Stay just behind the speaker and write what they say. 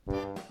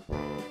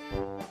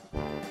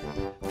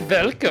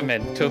Welcome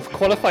to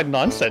Qualified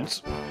Nonsense,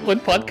 one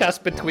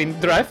podcast between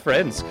dry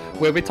friends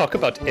where we talk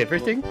about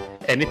everything,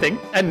 anything,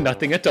 and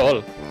nothing at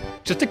all.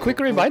 Just a quick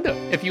reminder,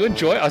 if you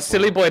enjoy our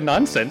silly boy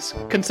nonsense,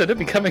 consider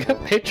becoming a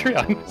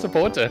Patreon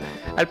supporter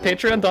at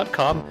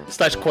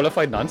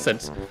patreon.com/qualified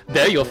nonsense.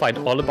 There you'll find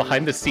all the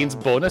behind the scenes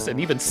bonus and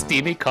even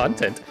steamy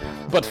content.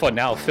 But for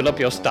now, fill up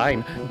your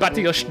stein,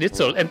 batter your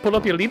schnitzel, and pull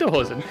up your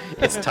lederhosen.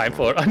 It's time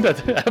for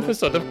another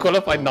episode of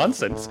Qualified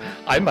Nonsense.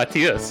 I'm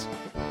Matthias.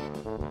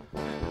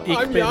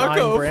 I'm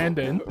I'm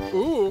Brandon.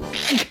 Ooh.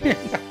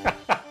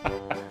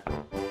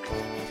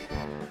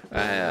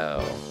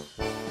 Wow.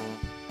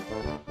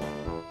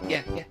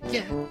 Yeah.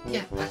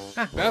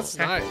 That's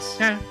nice.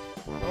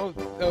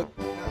 Oh,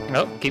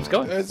 No, keeps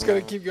going. it's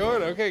gonna keep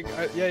going. Okay.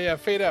 Yeah.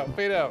 Fade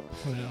out.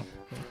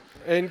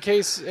 In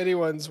case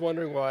anyone's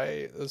wondering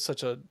why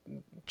such a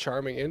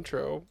charming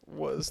intro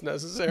was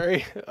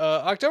necessary,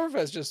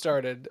 Oktoberfest just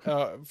started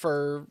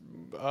for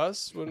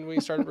us when we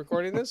started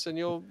recording this, and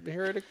you'll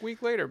hear it a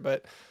week later.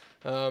 But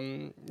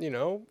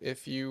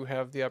if you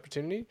have the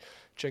opportunity,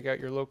 check out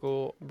your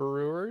local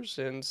brewers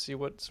and see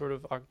what sort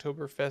of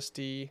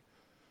Oktoberfesty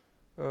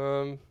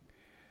Find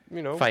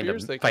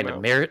beers they come a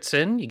out.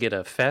 Meritzen, you get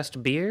a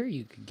fest beer,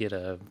 you could get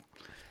a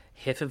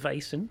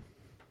Hefeweizen,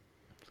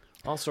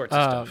 all sorts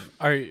of stuff.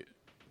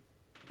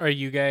 Are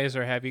you guys,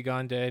 or have you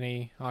gone to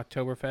any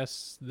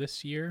Oktoberfests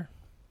this year?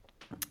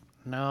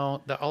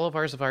 No, all of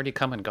ours have already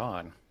come and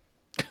gone.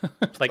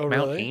 Like Oh,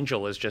 Mount really?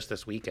 Angel is just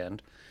this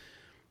weekend.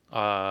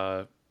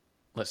 Let's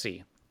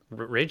see,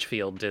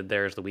 Ridgefield did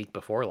theirs the week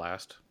before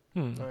last.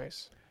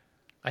 Nice.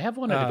 I have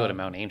wanted to go to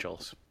Mount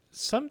Angels.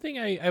 Something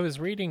I was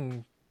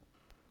reading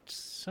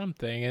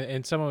something,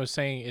 and someone was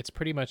saying it's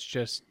pretty much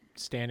just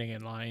standing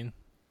in line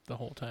the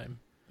whole time.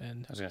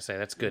 And I was gonna say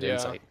that's good Yeah.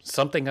 insight.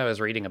 Something I was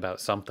reading about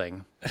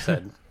something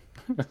said.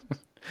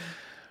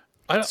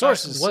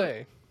 Sources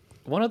say.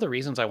 One of the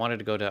reasons I wanted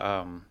to go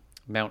to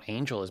Mount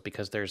Angel is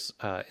because there's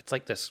it's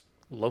like this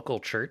local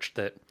church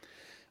that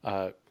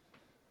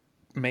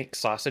makes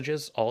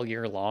sausages all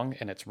year long,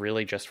 and it's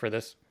really just for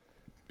this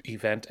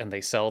event, and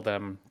they sell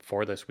them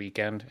for this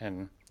weekend.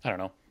 And I don't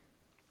know,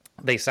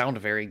 they sound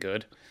very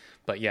good,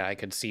 but yeah, I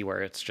could see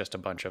where it's just a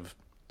bunch of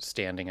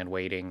standing and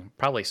waiting.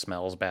 Probably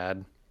smells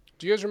bad.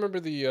 Do you guys remember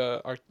the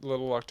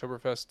little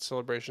Oktoberfest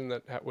celebration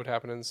that would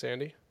happen in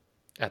Sandy?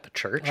 At the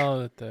church.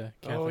 at the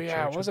Catholic Oh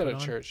yeah, church it was would at a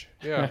put on. church.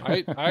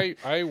 Yeah,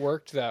 I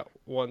worked that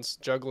once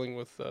juggling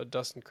with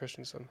Dustin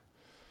Christensen,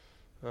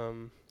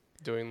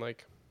 doing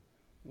like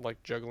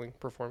juggling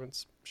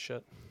performance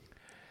shit.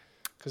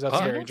 Because that's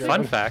very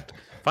Fun German. fact,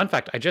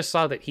 I just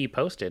saw that he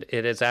posted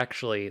it is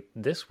actually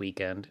this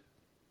weekend,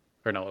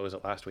 or no, it was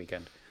last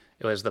weekend.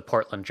 It was the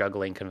Portland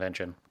Juggling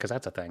Convention, because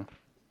that's a thing.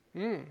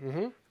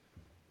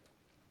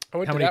 I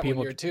went How to many that people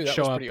one year too. That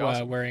show was up pretty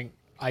awesome. wearing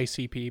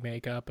ICP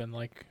makeup and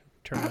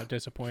turn out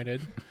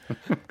disappointed?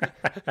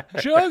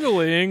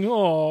 Juggling,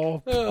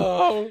 oh,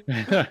 Oh,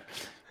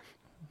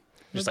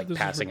 Just like this is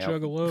passing for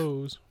out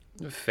juggalos.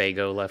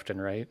 Fago left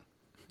and right.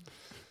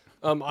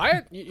 I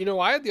had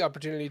I had the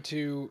opportunity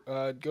to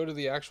go to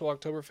the actual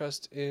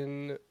Oktoberfest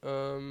in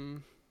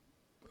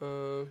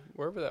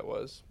wherever that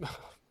was.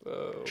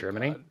 Oh,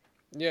 Germany? God.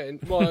 Yeah,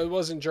 well, it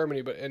was in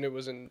Germany, and it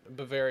was in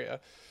Bavaria,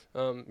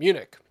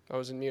 Munich. I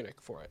was in Munich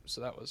for it,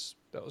 so that was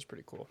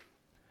pretty cool.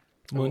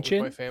 I went with my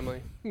Munchen?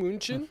 family,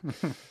 Munchen,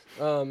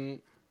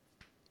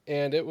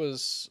 and it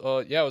was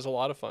it was a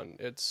lot of fun.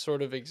 It's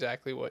sort of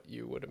exactly what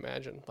you would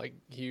imagine, like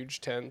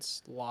huge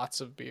tents,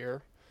 lots of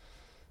beer,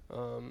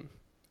 and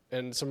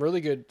some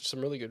really good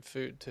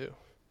food too.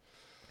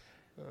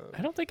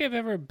 I don't think I've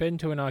ever been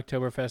to an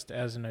Oktoberfest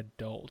as an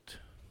adult.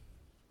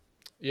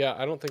 Yeah,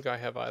 I don't think I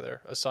have either,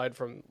 aside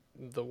from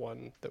the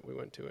one that we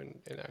went to in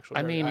actual.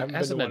 I Germany. mean, I haven't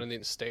as been to an one in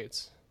the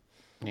States.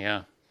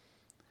 Yeah.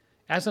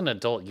 As an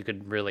adult, you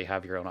could really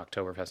have your own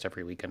Oktoberfest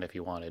every weekend if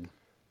you wanted.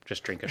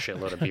 Just drink a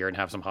shitload of beer and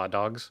have some hot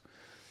dogs.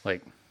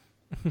 Like,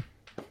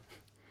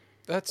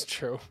 That's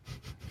true.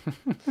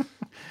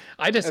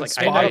 I just And like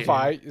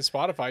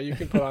Spotify, you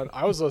can put on.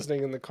 I was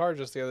listening in the car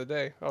just the other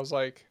day. I was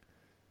like,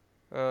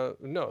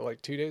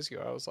 like 2 days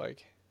ago. I was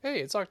like, hey,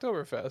 it's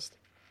Oktoberfest.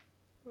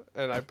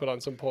 And I put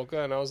on some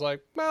polka, and I was like,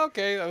 well,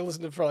 okay. I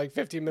listened to it for like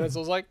 15 minutes. I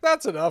was like,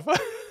 that's enough.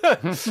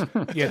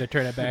 You had to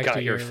turn it back Got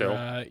to your your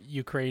fill.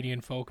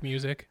 Ukrainian folk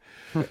music.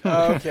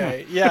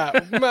 Okay,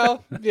 yeah.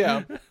 Well,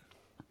 yeah.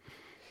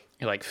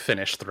 You like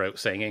Finnish throat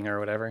singing or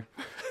whatever.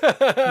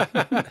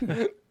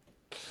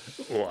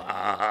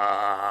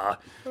 Wah.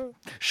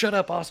 Shut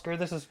up, Oscar.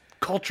 This is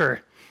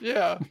culture.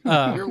 Yeah.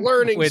 You're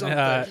learning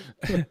something.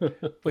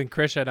 When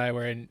Chris and I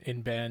were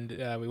in band,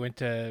 we went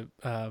to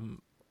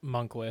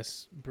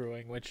Monkless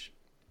Brewing, which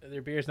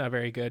their beer's not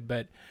very good,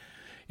 but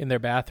in their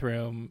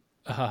bathroom,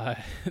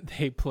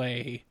 they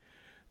play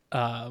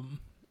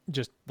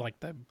just like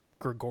the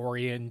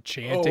Gregorian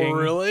chanting Oh,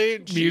 really?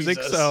 music.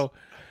 Jesus. So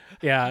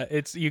yeah,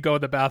 it's you go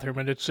in the bathroom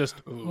and it's just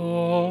like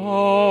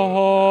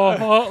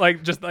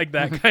just like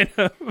that kind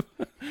of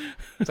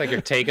It's like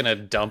you're taking a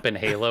dump in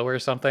Halo or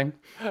something.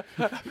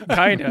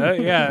 Kinda,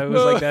 yeah. It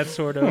was like that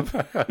sort of.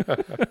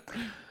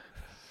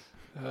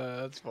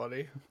 That's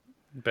funny.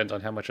 Depends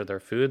on how much of their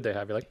food they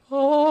have. You're like,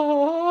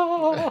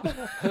 oh,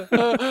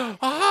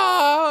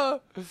 Ah!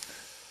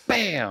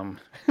 bam.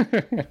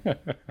 Yeah.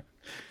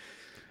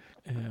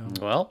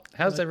 Well,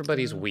 how's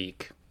everybody's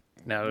week?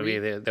 Now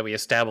that we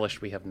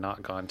established we have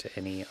not gone to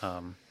any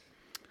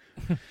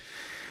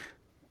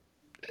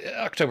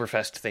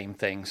Oktoberfest themed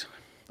things.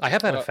 I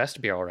have had a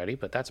fest beer already,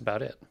 but that's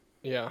about it.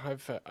 Yeah,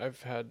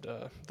 I've had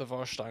the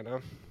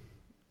Warsteiner.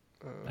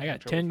 I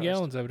got 10 Oktoberfest.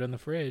 gallons of it in the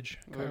fridge.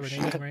 shit.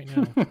 Carbonated right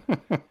now.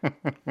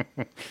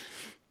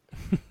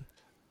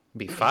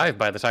 Be 5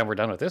 by the time we're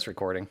done with this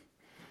recording.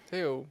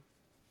 Ew.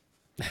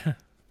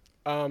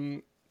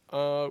 So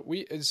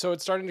it's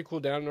starting to cool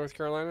down in North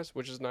Carolina,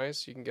 which is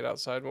nice. You can get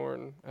outside more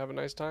and have a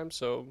nice time.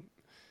 So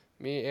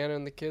me, Anna,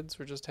 and the kids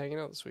were just hanging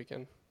out this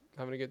weekend,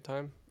 having a good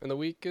time. And the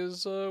week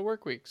is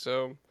work week,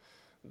 so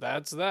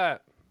that's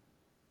that.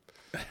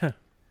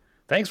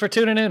 Thanks for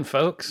tuning in,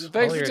 folks.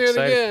 Thanks All for you're tuning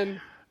excited-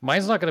 in.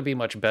 Mine's not going to be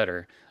much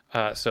better.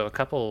 So a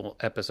couple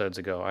episodes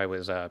ago, I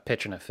was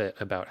pitching a fit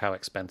about how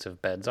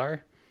expensive beds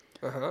are.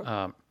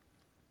 Uh-huh.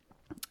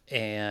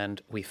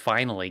 And we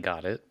finally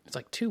got it. It's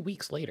like 2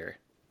 weeks later.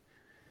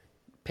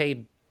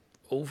 Paid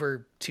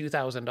over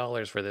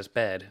 $2,000 for this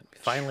bed.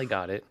 Finally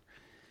got it.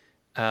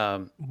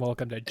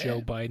 Welcome to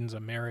Joe Biden's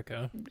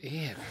America.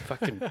 Yeah,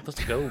 fucking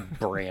let's go,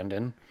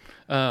 Brandon.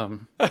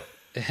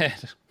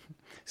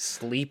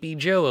 Sleepy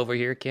Joe over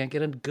here can't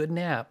get a good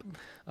nap.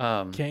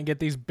 Can't get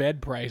these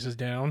bed prices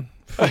down.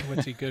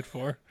 What's he good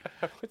for?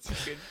 What's it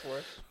good for?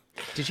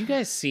 Did you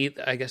guys see?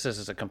 I guess this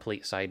is a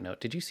complete side note.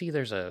 Did you see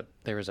there was a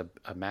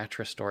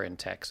mattress store in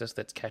Texas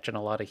that's catching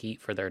a lot of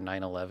heat for their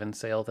 9/11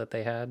 sale that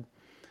they had?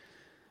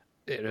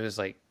 It was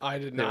like I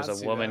did there not was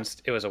a see woman.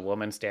 that. It was a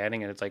woman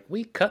standing, and it's like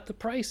we cut the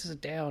prices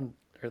down,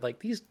 or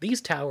like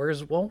these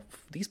towers won't,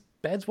 these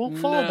beds won't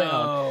fall No.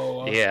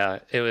 down. Yeah,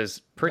 it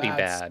was pretty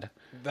That's- bad.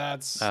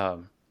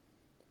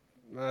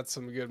 That's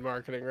some good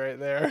marketing right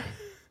there.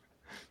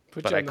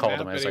 Put But you I on the called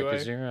map him. I was anyway.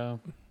 like, is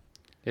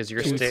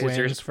your Two is your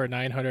twins for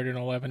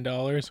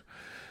 $911.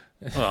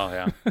 Oh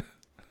yeah.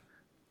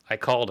 I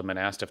called him and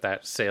asked if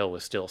that sale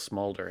was still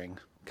smoldering.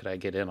 Could I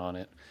get in on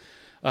it?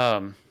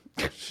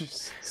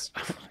 Jesus.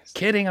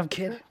 Kidding, I'm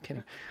kidding.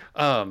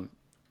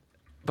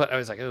 But I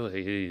was like, oh.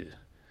 Ew.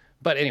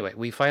 But anyway,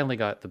 we finally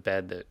got the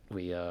bed that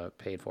we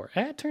paid for.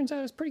 And it turns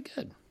out it's pretty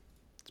good.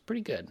 It's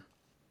pretty good.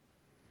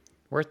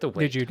 Worth the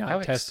wait. Did you How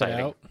not test exciting.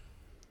 it out?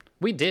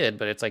 We did,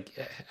 but it's like,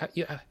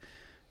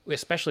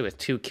 especially with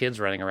two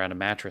kids running around a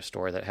mattress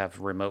store that have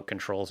remote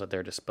controls at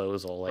their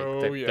disposal, like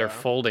Oh, they're yeah.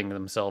 folding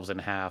themselves in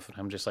half, and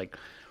I'm just like We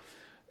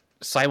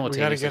gotta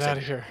simultaneously get out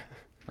of here.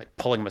 like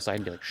pulling them aside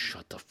and be like,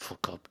 "Shut the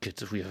fuck up,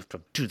 kids! We have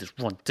to do this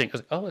one thing." I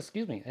was like, "Oh,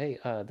 excuse me. Hey,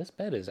 this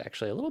bed is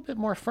actually a little bit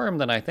more firm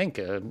than I think."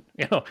 You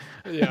know,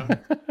 Yeah.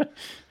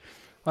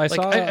 I like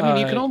saw. I mean,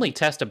 you can only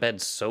test a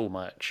bed so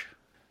much.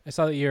 I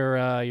saw that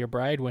your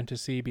bride went to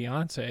see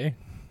Beyonce.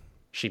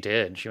 She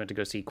did. She went to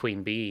go see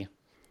Queen Bee.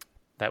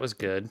 That was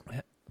good.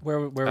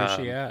 Where was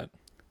she at?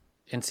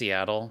 In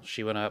Seattle.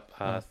 She went up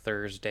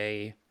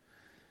Thursday,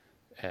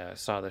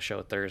 saw the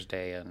show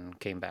Thursday, and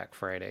came back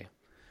Friday.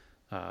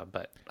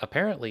 But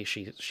apparently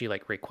she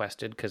like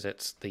requested, because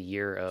it's the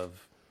year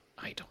of,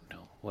 I don't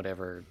know,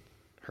 whatever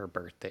her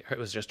birthday. It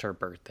was just her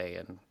birthday,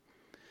 and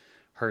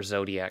her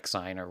zodiac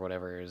sign or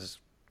whatever is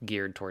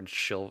geared towards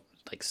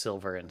like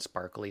silver and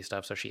sparkly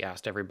stuff. So she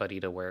asked everybody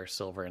to wear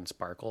silver and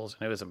sparkles,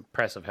 and it was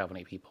impressive how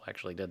many people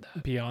actually did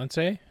that.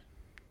 Beyonce?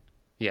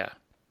 Yeah.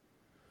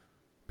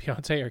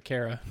 Beyonce or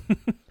Kara?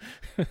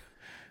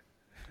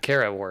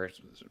 Kara wore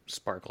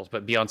sparkles,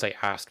 but Beyonce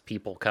asked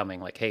people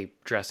coming, like, hey,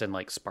 dress in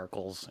like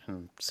sparkles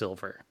and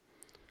silver.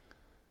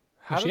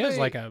 How she do has they-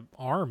 like an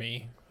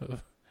army.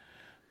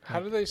 How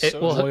do they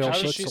well, socialize? How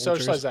foot did she soldiers.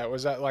 socialize that?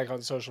 Was that like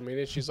on social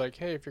media? She's like,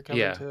 hey, if you're coming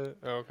Yeah. to...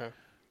 Oh, okay.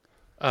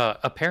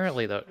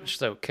 Apparently, though,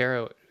 so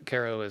Kara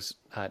was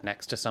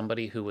next to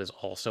somebody who was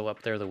also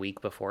up there the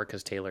week before,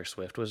 because Taylor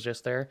Swift was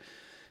just there.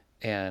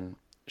 And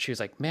she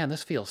was like, man,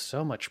 this feels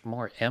so much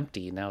more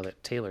empty now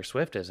that Taylor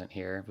Swift isn't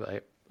here.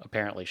 But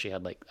apparently she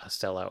had like a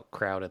sellout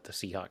crowd at the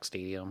Seahawks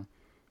Stadium.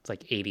 It's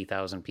like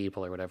 80,000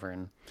 people or whatever.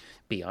 And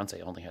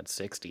Beyonce only had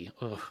 60.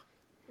 Ugh.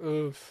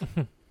 Oof.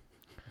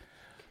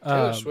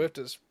 Taylor Swift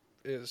is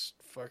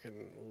fucking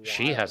wild.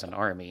 She has an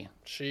army.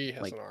 She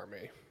has like- an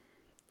army.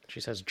 She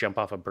says jump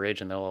off a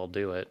bridge and they'll all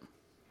do it.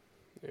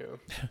 Yeah.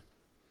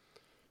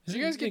 Did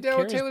you guys get down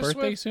with Taylor birthday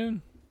Swift?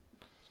 soon?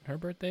 Her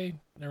birthday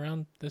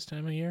around this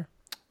time of year?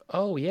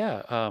 Oh,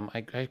 yeah.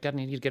 I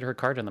need to get her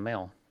card in the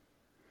mail.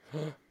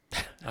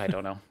 I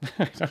don't know.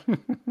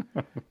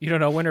 You don't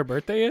know when her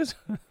birthday is?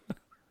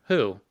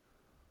 Who?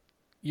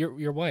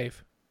 Your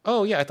wife.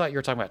 Oh, yeah. I thought you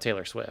were talking about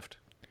Taylor Swift.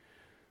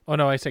 Oh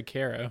no, I said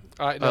Kara.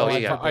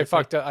 I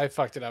fucked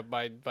it up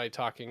by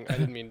talking. I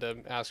didn't mean to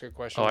ask a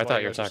question. Oh, I while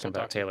thought you were guys were talking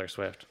still about Taylor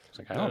Swift. I was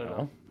like, I don't no.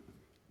 know.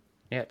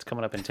 Yeah, it's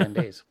coming up in 10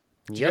 days.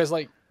 Do you guys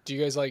like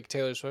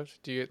Taylor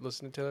Swift? Do you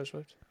listen to Taylor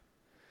Swift?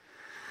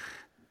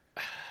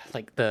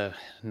 like the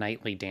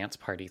nightly dance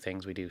party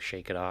things we do,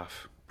 Shake It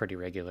Off, pretty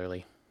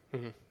regularly.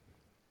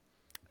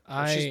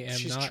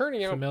 She's not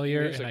churning out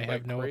familiar, music and I like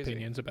have no crazy.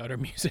 opinions about her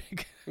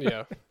music.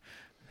 Yeah.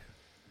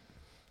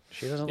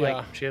 She doesn't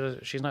Yeah.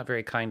 she's not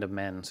very kind of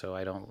men, so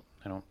I don't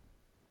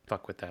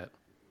fuck with that.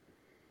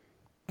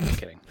 Just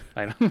kidding.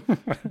 I don't.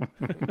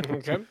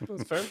 Okay,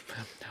 that's fair.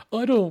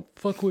 I don't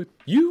fuck with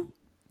you.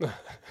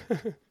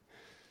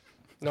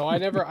 No, I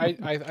never. I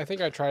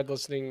think I tried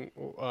listening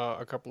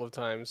a couple of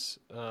times,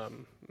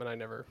 and I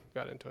never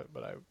got into it.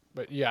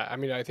 But yeah, I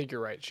mean, I think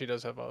you're right. She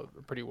does have a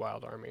pretty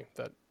wild army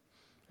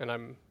and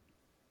I'm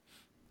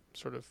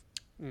sort of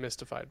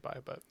mystified by.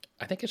 But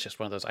I think it's just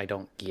one of those I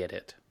don't get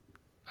it.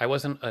 I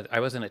wasn't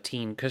a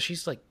teen because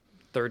she's like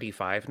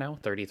 35 now,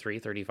 33,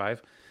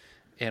 35.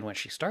 And when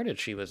she started,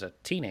 she was a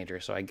teenager.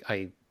 So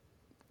I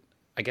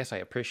guess I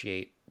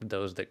appreciate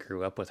those that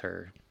grew up with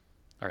her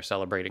are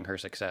celebrating her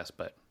success,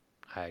 but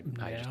I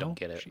just don't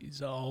get it.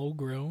 She's all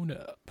grown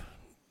up.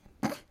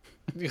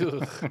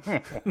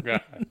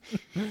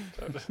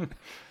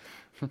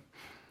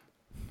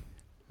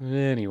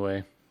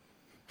 Anyway.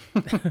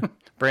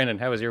 Brandon,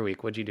 how was your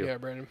week? What'd you do? yeah,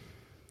 Brandon.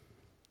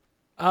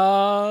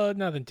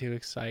 Nothing too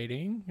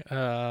exciting.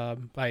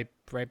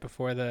 Right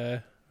before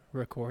the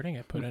recording,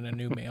 I put in a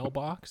new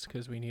mailbox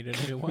because we needed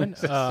a new one.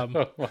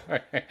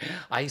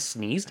 I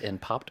sneezed and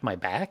popped my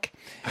back.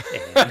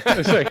 And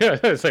I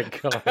was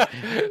like, God.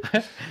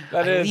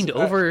 I leaned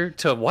over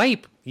to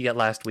wipe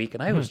last week,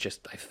 and I was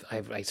just,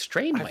 I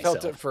strained I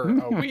myself. felt it for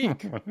a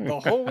week. The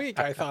whole week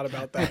I thought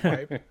about that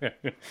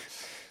pipe.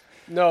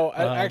 No,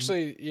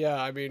 actually,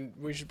 yeah. I mean,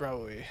 we should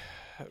probably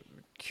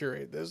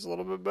curate this a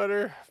little bit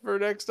better for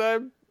next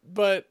time.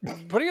 But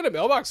putting in a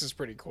mailbox is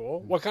pretty cool.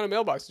 What kind of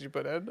mailbox did you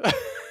put in?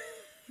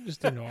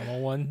 Just a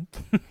normal one.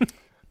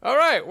 All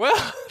right. Well,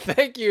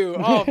 thank you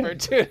all for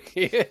tuning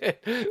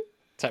in.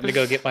 Time to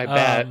go get my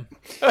bat.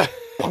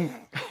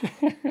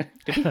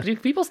 Do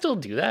people still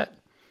do that?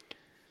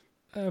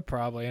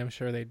 Probably. I'm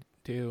sure they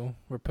do.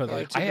 We're put They're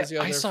like too busy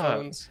on their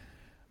phones.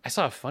 I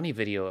saw a funny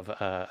video of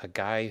a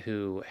guy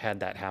who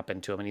had that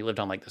happen to him, and he lived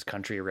on like this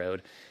country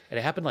road, and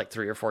it happened like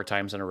 3 or 4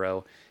 times in a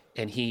row,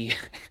 and he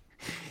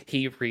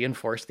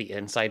reinforced the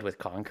inside with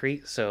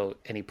concrete. So,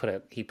 and he put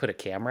a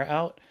camera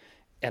out,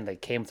 and they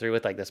came through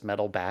with like this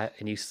metal bat,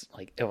 and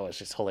it was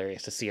just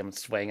hilarious to see him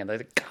swing, and they're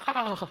like,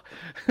 ah!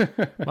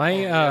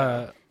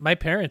 my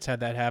parents had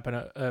that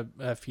happen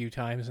a few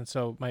times, and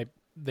so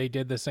they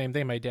did the same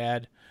thing. My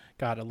dad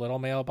got a little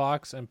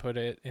mailbox and put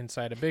it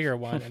inside a bigger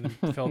one, and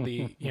then filled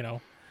the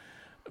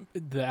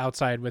the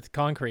outside with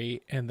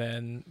concrete, and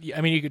then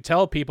I mean you could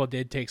tell people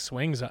did take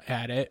swings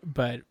at it,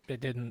 but it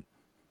didn't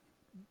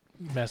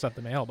mess up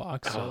the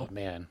mailbox. So. Oh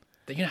man,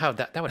 you know how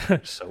that would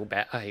hurt so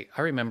bad. I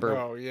remember.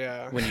 Oh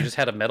yeah. When you just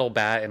had a metal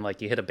bat and like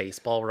you hit a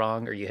baseball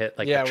wrong, or you hit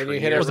like Yeah, a when tree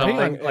you hit or it something.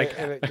 wrong, like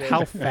and it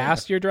how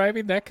fast you're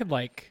driving, that could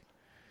like.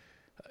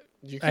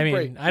 You could I mean,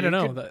 break, I don't you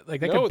know. could-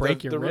 That no, could break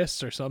the your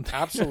wrists or something.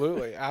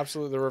 Absolutely,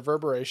 absolutely. The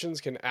reverberations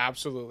can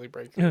absolutely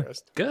break your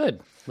wrist.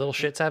 Good. Little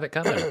shits have it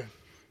coming.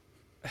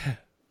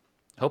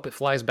 Hope it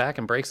flies back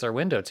and breaks their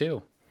window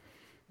too.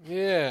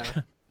 Yeah,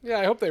 yeah.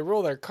 I hope they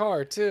roll their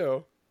car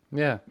too.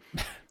 Yeah.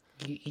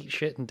 Eat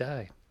shit and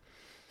die.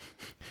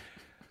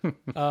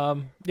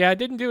 Yeah, I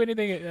didn't do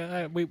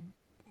anything. We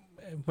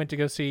went to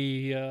go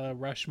see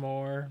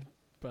Rushmore.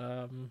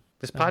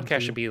 This nothing podcast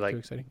too- should be too like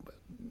exciting.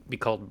 be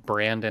called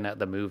Brandon at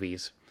the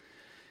movies.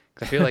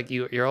 'Cause I feel like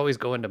you're always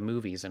going to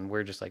movies, and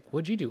we're just like,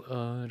 what'd you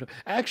do?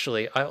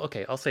 Actually,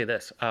 I'll say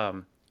this.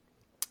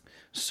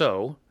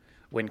 So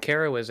when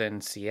Kara was in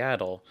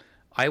Seattle,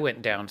 I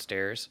went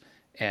downstairs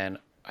and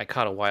I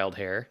caught a wild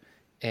hair,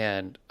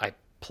 and I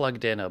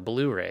plugged in a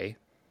Blu-ray.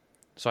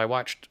 So I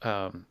watched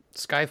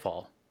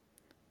Skyfall,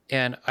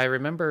 and I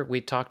remember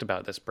we talked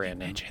about this,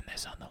 Brandon. Mentioned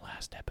this on the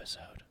last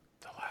episode.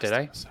 Did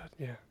I? Episode,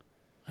 yeah.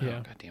 Oh,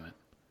 Yeah. God damn it.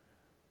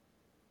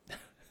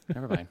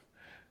 Never mind.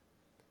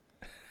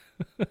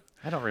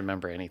 I don't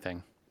remember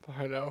anything.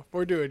 I know.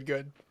 We're doing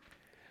good.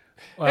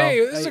 Well, Hey,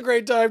 this is a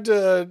great time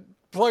to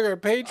plug our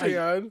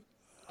Patreon.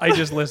 I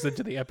just listened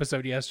to the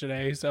episode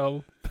yesterday,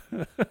 so.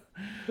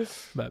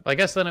 I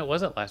guess then it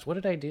wasn't last. What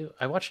did I do?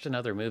 I watched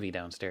another movie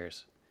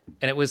downstairs,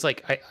 and it was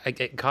like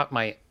it caught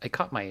my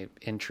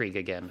intrigue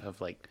again of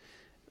like,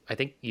 I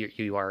think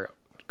you are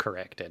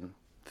correct, and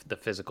the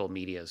physical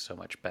media is so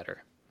much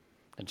better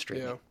than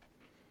streaming. Yeah.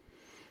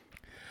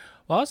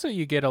 Well, also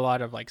you get a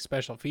lot of like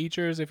special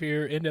features if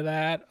you're into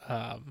that.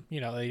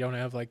 They don't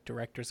have like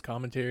director's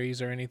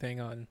commentaries or anything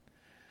on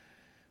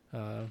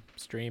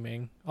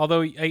streaming.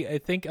 Although I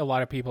think a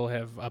lot of people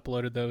have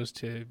uploaded those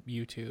to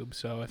YouTube.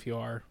 So if you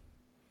are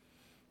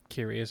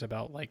curious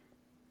about like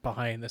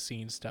behind the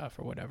scenes stuff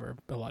or whatever,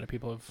 a lot of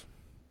people have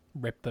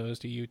ripped those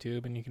to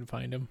YouTube, and you can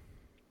find them.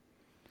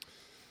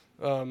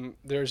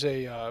 There's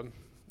a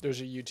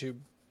YouTube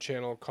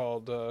channel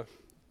called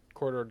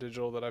Corridor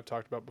Digital that I've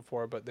talked about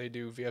before, but they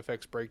do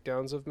VFX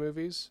breakdowns of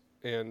movies,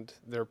 and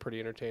they're pretty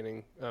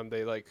entertaining.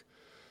 They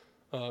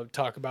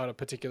talk about a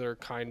particular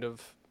kind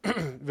of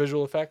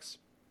visual effects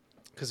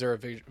because they're a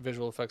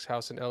visual effects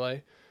house in LA,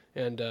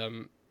 and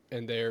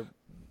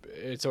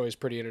it's always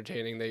pretty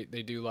entertaining. They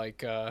do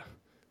like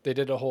they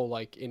did a whole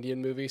like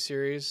Indian movie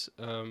series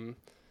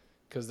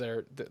because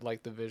the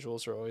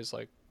visuals are always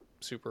like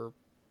super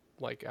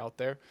like out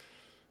there.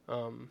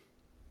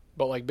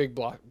 But like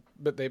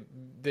but they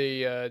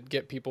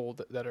get people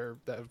that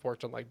have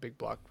worked on like big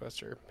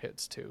blockbuster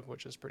hits too,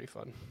 which is pretty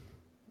fun,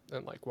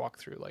 and like walk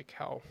through like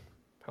how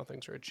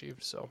things are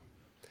achieved. So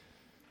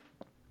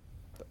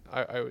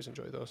I always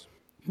enjoy those.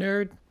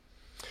 Nerd.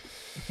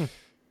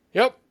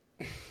 Yep.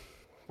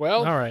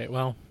 Well, All right.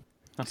 Well,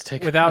 Let's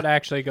take without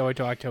actually going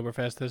to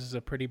Oktoberfest, this is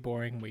a pretty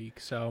boring week.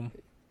 So,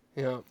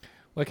 yeah.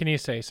 what can you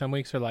say? Some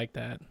weeks are like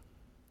that.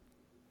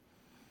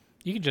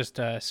 You can just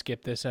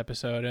skip this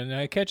episode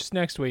and catch us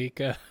next week.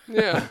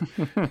 Yeah.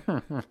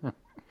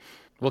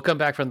 We'll come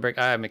back from the break.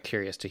 I'm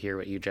curious to hear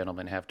what you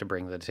gentlemen have to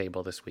bring to the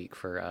table this week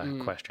for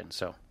questions.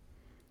 So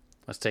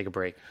let's take a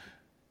break.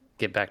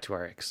 Get back to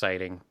our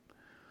exciting.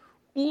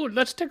 Ooh,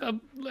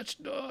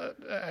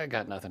 I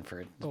got nothing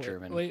for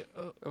German. Wait.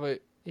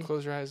 Wait.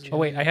 Close your eyes. Oh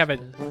wait, I have it.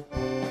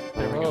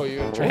 Oh,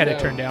 you I had it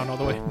turned down all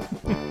the way.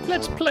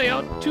 Let's play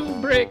out to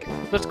break.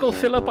 Let's go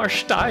fill up our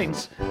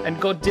steins and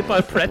go dip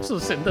our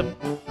pretzels in the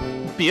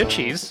beer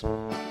cheese.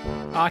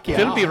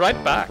 We'll be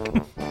right back.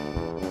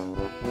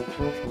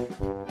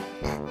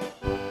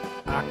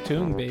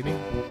 Achtung, baby.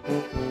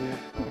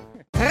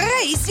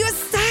 Raise your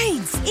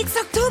steins! It's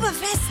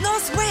Oktoberfest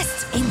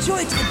Northwest.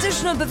 Enjoy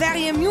traditional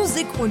Bavarian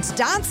music und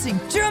dancing,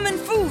 German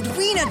food,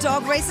 Wiener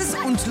dog races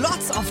und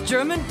lots of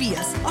German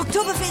beers.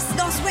 Oktoberfest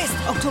Northwest,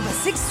 October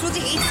 6th through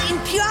the 8th in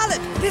Puyallup.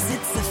 Visit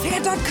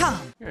thefair.com.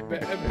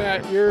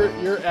 Matt,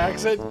 your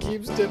accent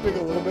keeps dipping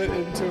a little bit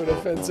into an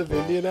offensive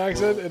Indian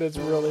accent, and it's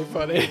really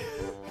funny.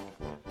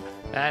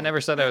 I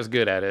never said I was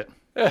good at it.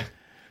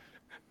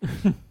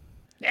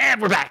 Yeah,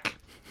 we're back.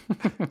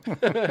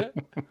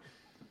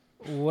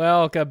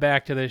 Welcome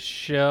back to the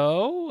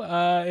show.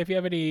 If you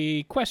have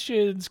any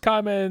questions,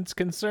 comments,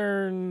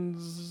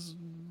 concerns,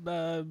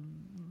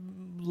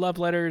 love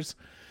letters,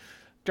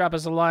 drop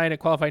us a line at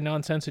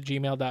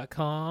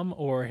qualifiednonsense@gmail.com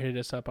or hit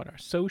us up on our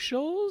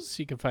socials.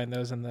 You can find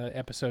those in the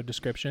episode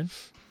description.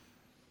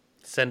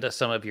 Send us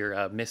some of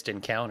your missed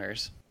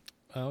encounters.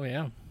 Oh,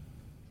 yeah.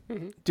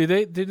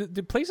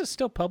 Do places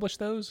still publish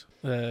those?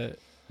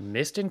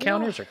 Missed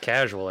encounters or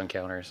casual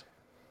encounters?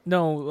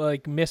 No,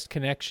 like missed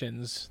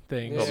connections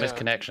things. Well, missed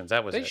connections.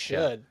 That was They it.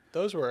 should. Yeah.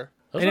 Those were.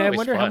 Those And are I always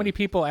wonder how fun. many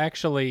people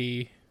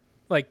actually,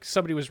 like,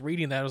 somebody was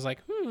reading that. I was like,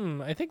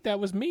 I think that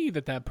was me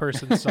that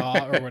person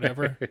saw or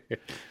whatever.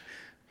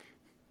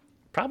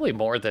 Probably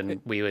more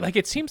than we would. Like,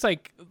 it seems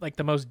like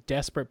the most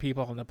desperate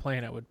people on the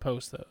planet would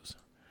post those.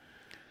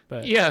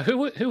 But Yeah, who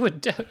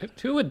would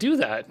do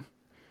that?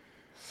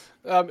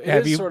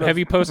 have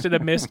you posted a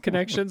missed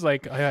connections?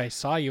 Like, I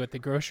saw you at the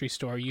grocery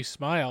store. You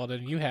smiled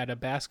and you had a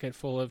basket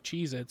full of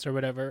Cheez-Its or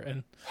whatever.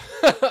 And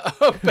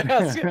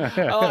basket?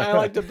 I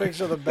like to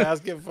picture the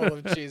basket full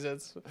of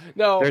Cheez-Its.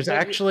 No, There's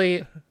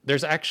actually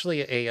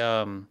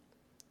a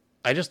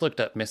I just looked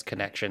up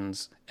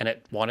misconnections and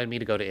it wanted me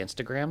to go to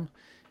Instagram,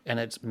 and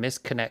it's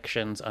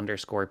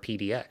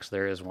misconnections_PDX.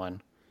 There is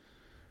one.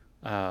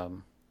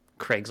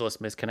 Craigslist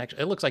misconnection.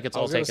 It looks like it's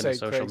all taken to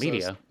social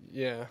media.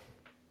 Yeah.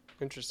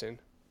 Interesting.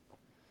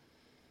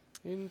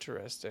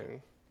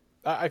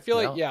 I feel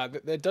like, yeah,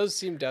 that does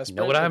seem desperate.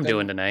 You know what I'm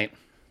doing tonight?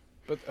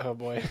 But oh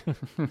boy.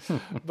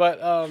 but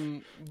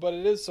it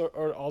is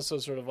also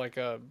sort of like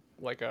a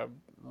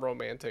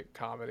romantic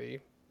comedy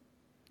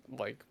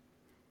like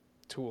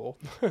tool,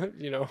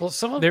 you know. Well,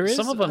 some of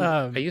them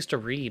I used to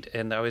read,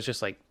 and I was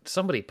just like,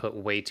 somebody put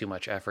way too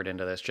much effort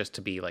into this just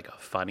to be like a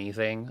funny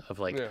thing of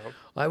like,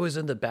 I was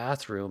in the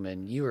bathroom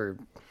and you were,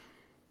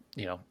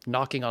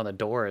 knocking on the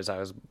door as I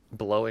was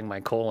blowing my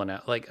colon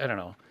out. Like, I don't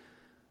know.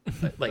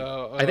 Like,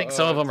 I think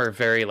some of them are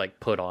very like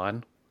put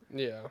on.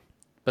 Yeah.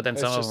 But then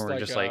It's some of just them were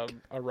just like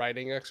a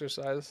writing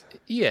exercise.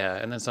 Yeah,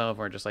 and then some of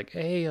them are just like,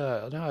 hey,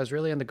 no, I was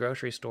really in the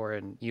grocery store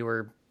and you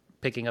were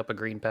picking up a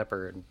green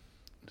pepper, and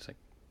it's like,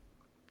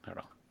 I don't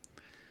know.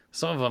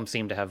 Some of them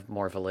seem to have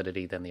more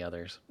validity than the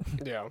others.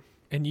 Yeah.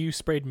 And you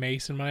sprayed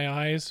mace in my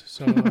eyes,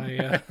 so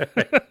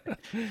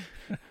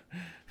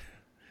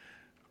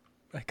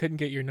I couldn't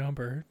get your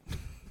number.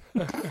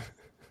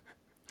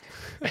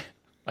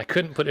 I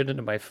couldn't put it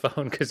into my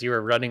phone because you were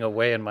running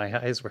away and my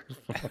eyes were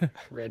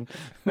red.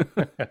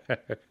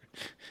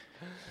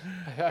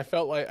 I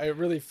felt like I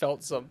really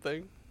felt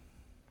something.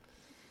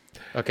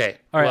 Okay.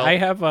 All right, well, I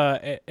have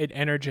an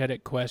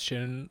energetic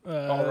question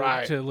All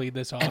right. to lead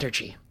this off.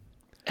 Energy.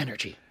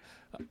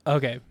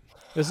 Okay,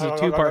 this is a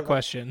two-part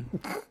question.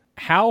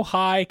 How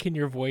high can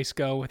your voice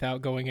go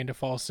without going into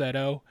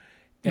falsetto?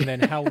 And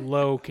then how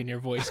low can your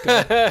voice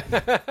go?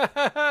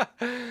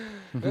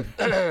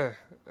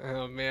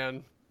 Oh,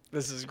 man.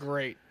 This is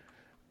great.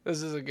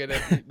 This is a good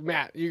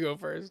Matt, you go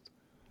first.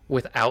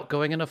 Without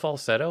going into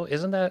falsetto?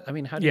 Isn't that, I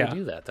mean, how do you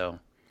do that though?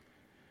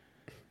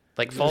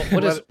 Like, what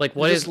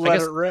is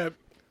let it rip.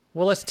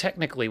 Well, that's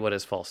technically what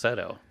is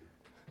falsetto.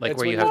 Like, It's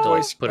where when you your have to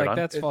voice- put it like on.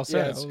 that's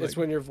falsetto. It's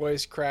when your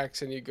voice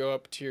cracks and you go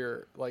up to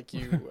your, like,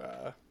 you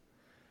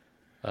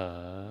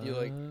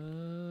like...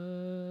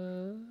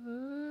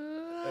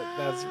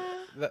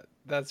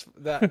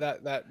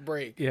 that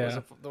break. Yeah.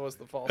 was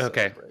the falsetto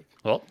Okay. break.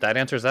 Well, that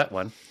answers that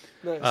one.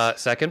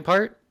 Nice. Second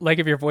part. Like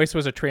if your voice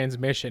was a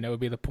transmission, it would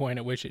be the point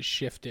at which it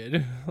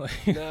shifted.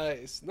 Like,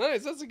 Nice.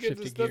 That's a good.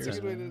 Shifted That's a gears.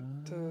 good way to.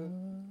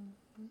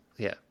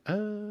 Yeah.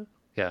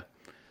 Yeah.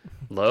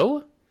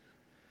 Low.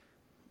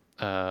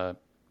 I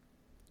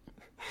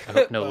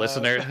hope no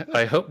listener.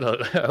 I hope no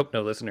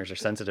listeners are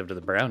sensitive to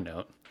the brown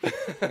note.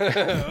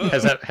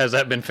 Has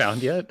that been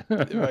found yet?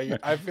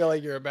 I feel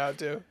like you're about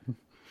to.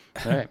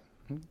 All right.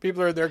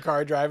 People are in their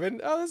car driving.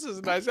 Oh, this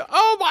is nice.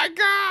 Oh my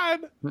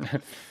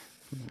god.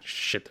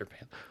 Shit their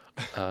pants.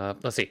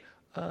 Let's see.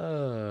 Oh.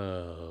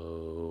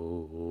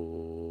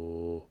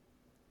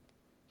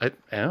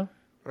 Yeah.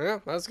 Yeah,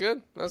 that's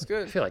good. That's I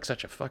good. feel like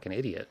such a fucking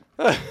idiot.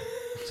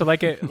 so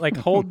like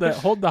hold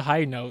the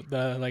high note,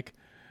 the like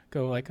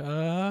go like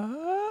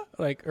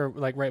or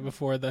like right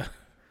before the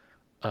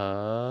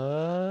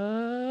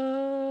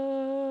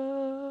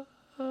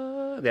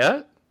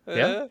Yeah.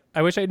 Yeah.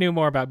 I wish I knew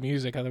more about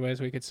music, otherwise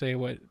we could say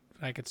what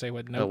notes.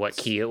 What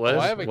key it was? Oh,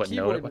 I have a what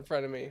keyboard note in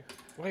front of me.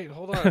 Wait,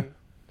 hold on.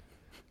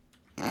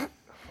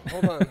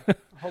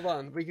 Hold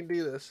on. We can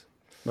do this.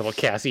 Little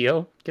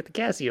Casio. Get the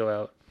Casio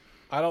out.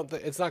 I don't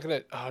think it's not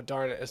gonna. Oh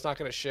darn it! It's not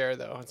gonna share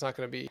though. It's not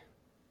gonna be.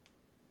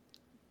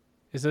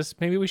 Is this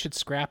maybe we should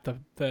scrap the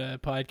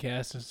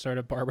podcast and start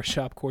a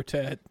barbershop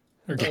quartet?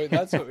 Or Oh,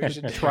 that's what we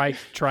should do. try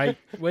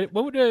what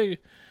would a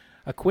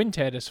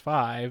quintet is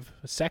 5,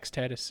 a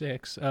sextet is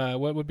 6.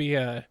 What would be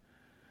a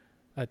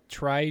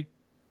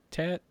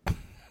tritet?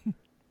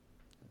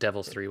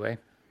 Devil's three-way.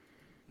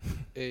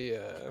 A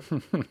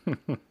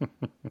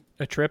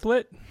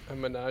triplet? a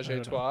menage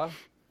a trois.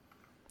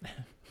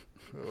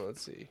 Oh,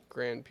 let's see.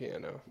 Grand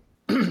piano.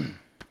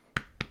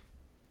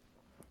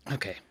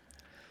 Okay.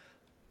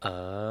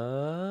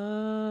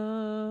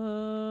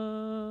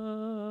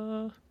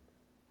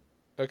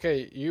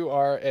 Okay, you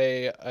are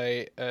an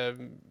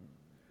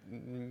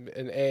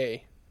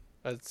A.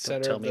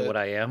 Don't tell me what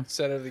I am.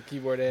 Center of the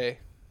keyboard A.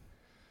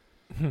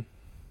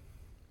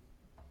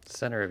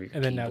 Center of your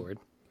And then now- keyboard.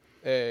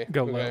 A.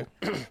 Go okay.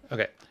 low.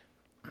 Okay.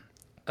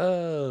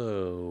 Oh.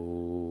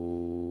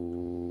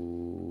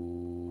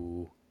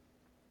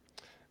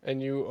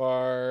 And you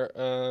are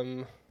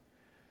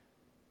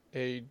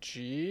a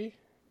G,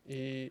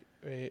 E,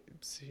 A,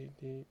 C,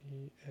 D,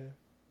 E,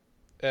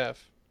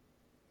 F.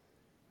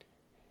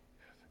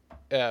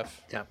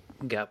 F. Yeah,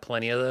 got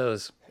plenty of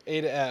those.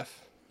 A to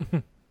F.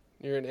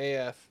 You're an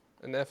AF,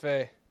 an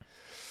FA.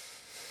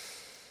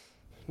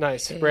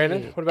 Nice.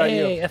 Brandon, what about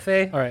you?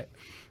 FA. All right.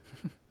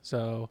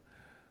 So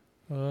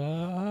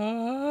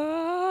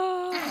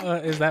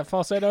is that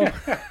falsetto?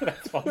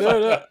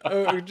 No.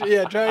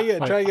 Yeah, try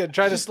again.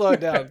 Try to slow it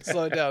down.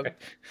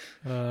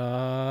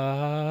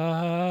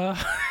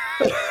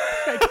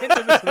 I can't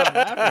do this without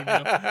laughing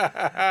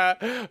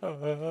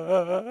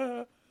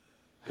now.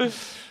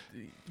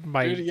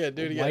 My Do it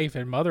again. wife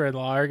and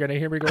mother-in-law are gonna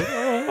hear me go.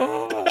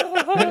 Oh.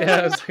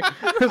 Yeah, it's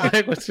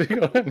like, what's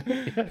going on?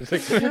 Yeah, it's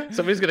like,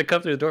 somebody's going to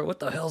come through the door. What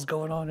the hell's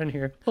going on in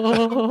here?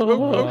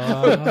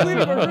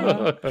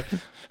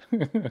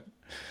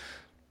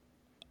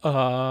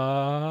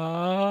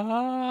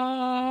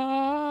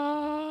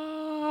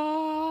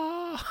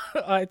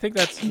 I think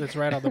that's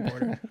right on the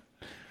border.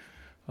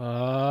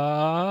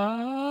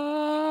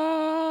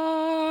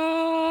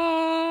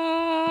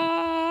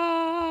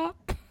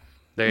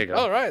 There you go.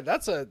 All right,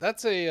 that's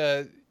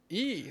a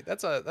E.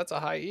 That's a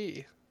high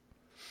E.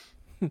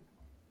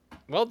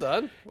 Well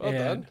done. Well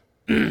done.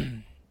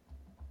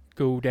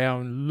 Go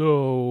down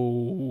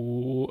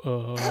low. Do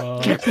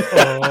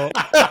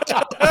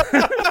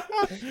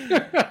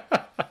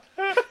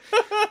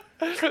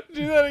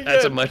that again.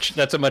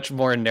 That's a much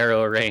more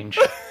narrow range.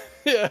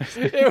 Yeah,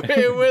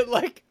 it went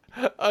like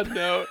a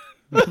note.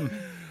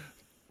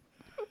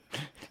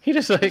 He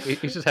just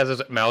has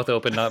his mouth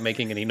open, not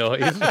making any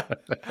noise.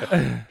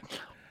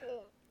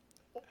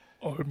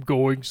 I'm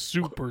going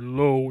super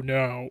low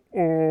now.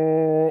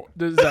 Oh,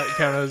 does that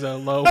count as a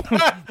low?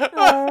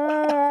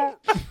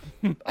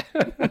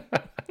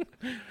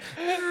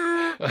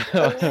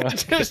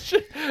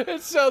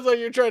 It sounds like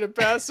you're trying to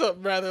pass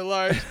something rather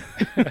large.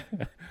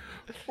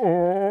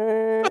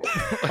 You're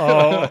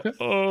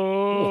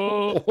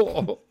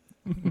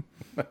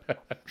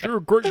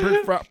a great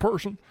big fat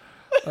person.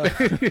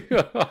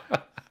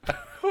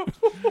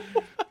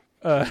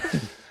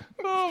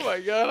 Oh my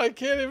god, I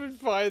can't even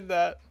find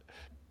that.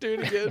 Do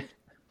it again.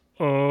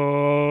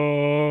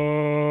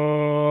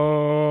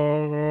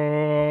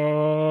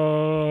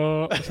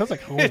 It sounds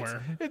like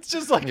Homer. It's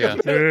just like Yeah.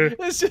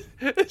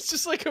 it's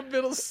just like a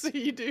middle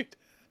C, dude.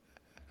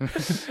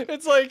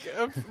 It's like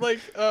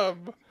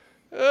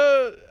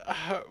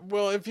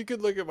well, if you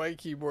could look at my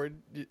keyboard,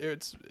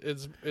 it's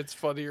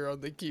funnier on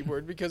the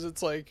keyboard because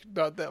it's like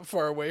not that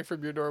far away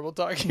from your normal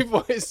talking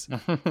voice.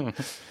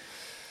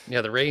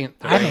 Yeah, the range,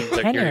 I'm a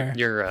like tenor.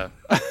 your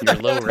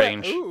low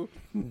range Ooh.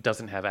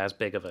 doesn't have as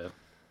big of a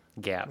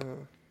gap.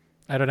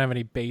 I don't have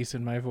any bass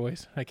in my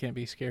voice. I can't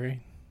be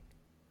scary.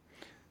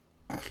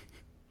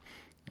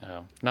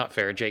 Oh, not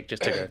fair. Jake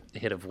just took a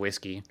hit of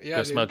whiskey. Yeah,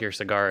 go dude. smoke your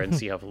cigar and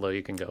see how low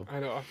you can go. I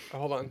know.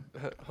 Hold on.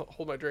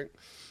 Hold my drink.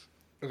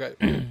 Okay.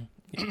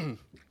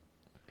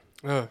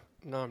 Now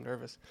I'm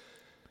nervous.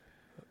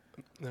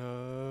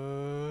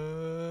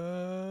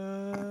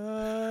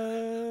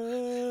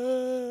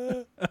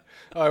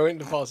 I went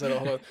into falsetto.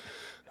 Hold on.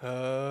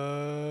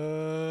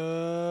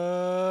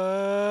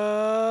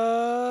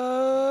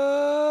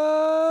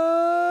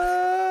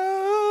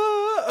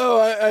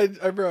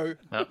 I broke.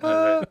 No,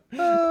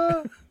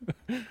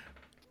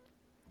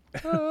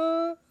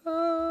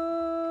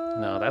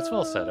 no, that's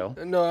falsetto.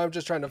 No, I'm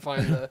just trying to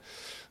find the.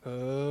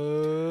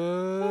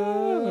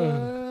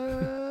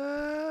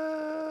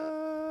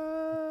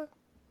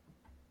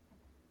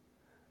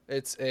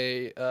 It's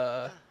a.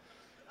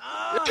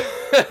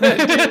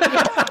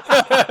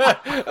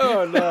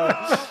 Oh no!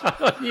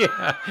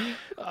 Yeah.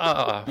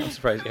 Oh, I'm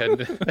surprised you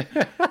hadn't.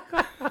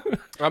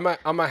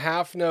 I'm a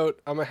half note.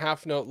 I'm a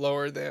half note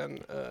lower than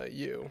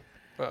you,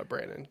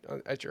 Brandon,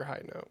 at your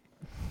high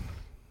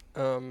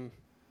note.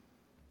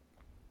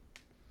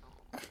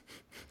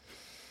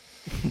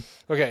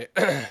 Okay.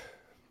 I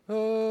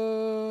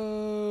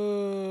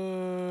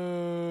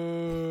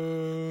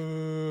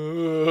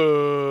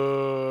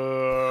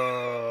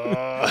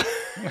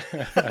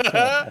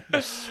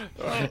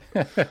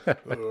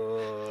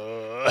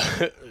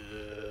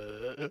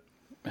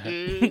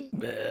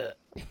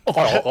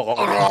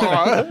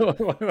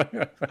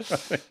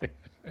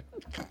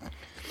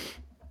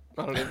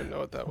don't even know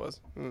what that was.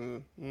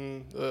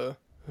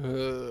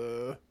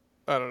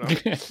 I don't know.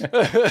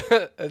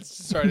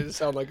 It's starting to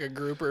sound like a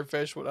grouper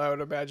fish, what I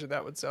would imagine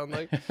that would sound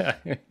like.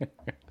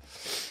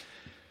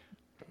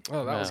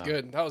 Oh, that was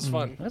good. That was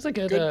fun. That's a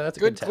good. That's a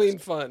good good clean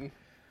test. fun.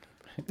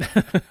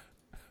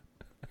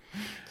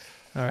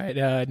 All right,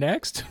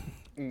 next.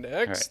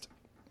 Next.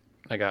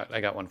 I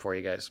got one for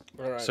you guys.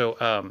 All right. So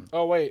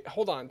Oh wait,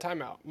 hold on.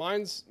 Time out.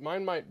 Mine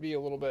might be a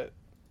little bit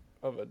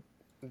of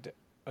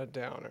a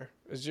downer.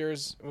 Is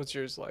yours? What's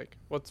yours like?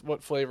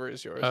 What flavor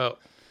is yours? go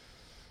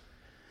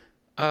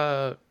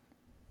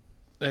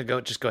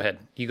go ahead.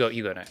 You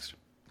go next.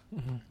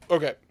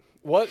 Okay.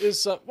 What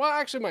is well,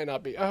 actually might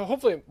not be.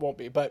 Hopefully it won't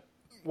be, but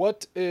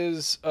what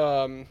is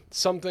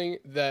something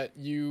that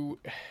you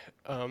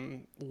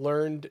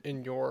learned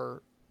in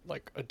your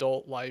like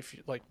adult life,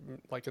 like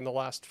in the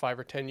last 5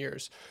 or 10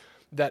 years,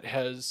 that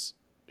has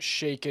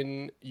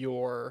shaken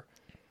your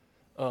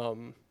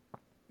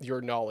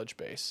knowledge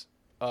base?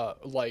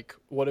 Like,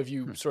 what have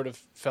you sort of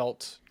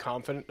felt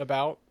confident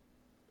about,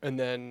 and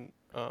then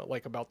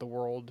like about the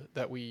world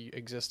that we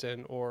exist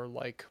in, or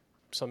like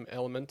some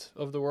element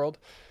of the world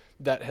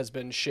that has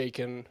been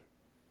shaken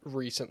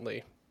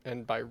recently?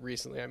 And by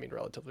recently, I mean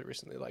relatively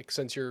recently, like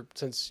since you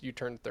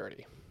turned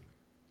 30.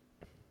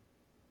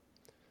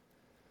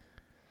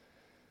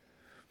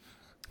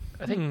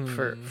 I think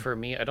for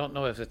me, I don't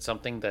know if it's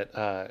something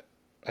that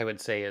I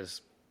would say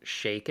is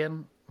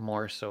shaken,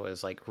 more so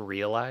as like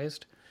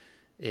realized,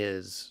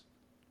 is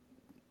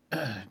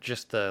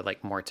just the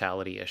like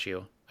mortality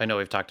issue. I know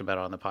we've talked about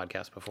it on the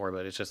podcast before,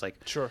 but it's just like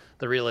Sure.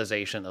 the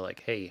realization that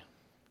like, hey,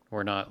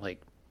 we're not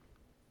like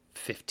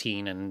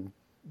 15 and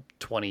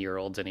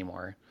 20-year-olds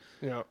anymore.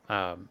 Yeah.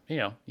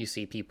 You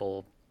see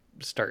people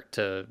start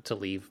to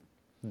leave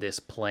this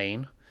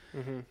plane.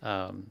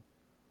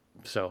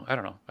 So I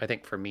don't know. I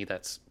think for me,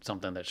 that's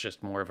something that's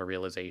just more of a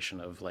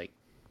realization of like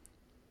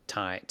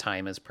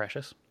time is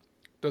precious.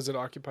 Does it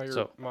occupy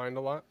your mind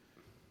a lot?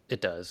 It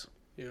does.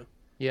 Yeah.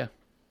 Yeah.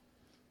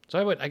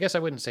 So I guess I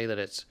wouldn't say that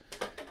it's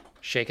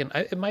shaken.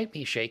 It might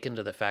be shaken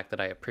to the fact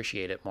that I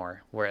appreciate it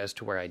more, whereas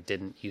to where I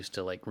didn't used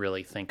to like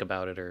really think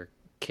about it or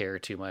care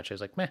too much. I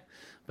was like, meh.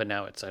 But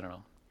now it's, I don't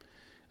know.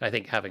 I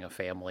think having a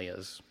family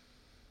is,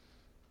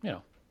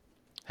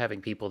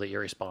 having people that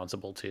you're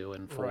responsible to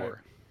and for. Right.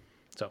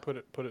 So Put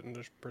it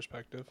into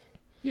perspective.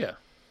 yeah.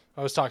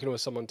 I was talking with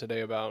someone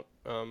today about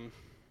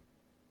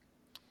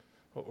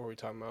what were we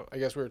talking about? I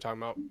guess we were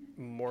talking about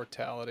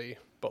mortality,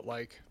 but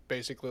like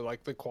basically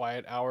like the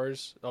quiet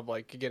hours of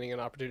like getting an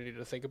opportunity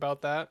to think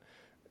about that.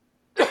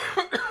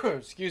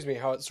 Excuse me,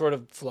 how it sort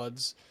of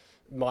floods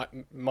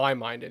my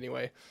mind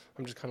anyway.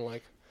 I'm just kind of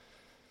like,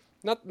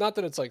 not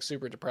that it's like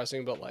super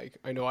depressing, but like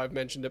I know I've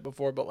mentioned it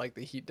before, but like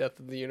the heat death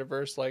of the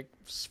universe, like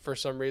for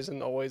some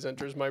reason always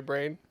enters my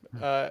brain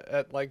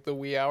at like the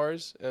wee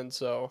hours, and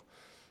so.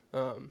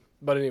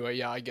 But anyway,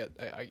 yeah, I dig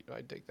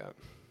that.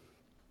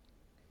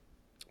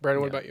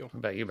 Brandon, what about you? What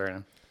about you,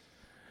 Brandon?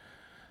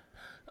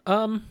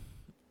 I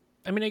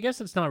mean, I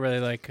guess it's not really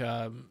like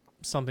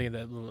something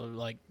that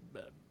like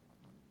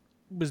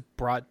was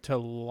brought to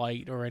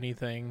light or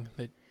anything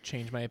that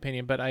changed my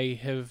opinion, but I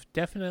have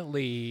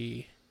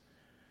definitely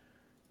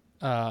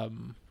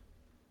kind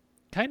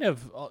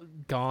of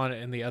gone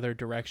in the other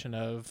direction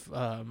of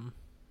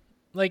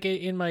like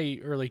in my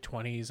early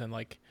 20s and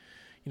like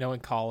in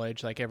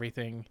college, like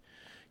everything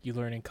you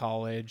learn in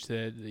college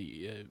that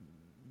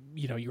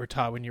you were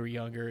taught when you were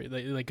younger,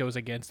 like goes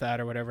against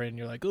that or whatever, and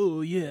you're like,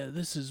 oh yeah,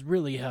 this is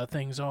really how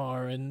things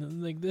are,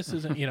 and like this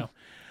isn't,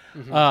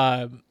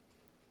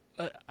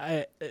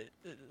 I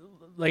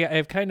like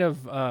I've kind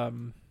of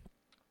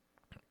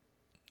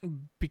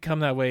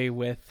become that way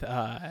with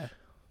not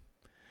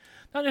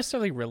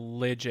necessarily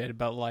religion,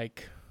 but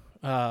like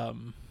I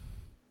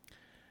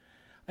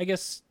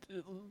guess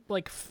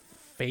like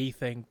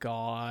faith in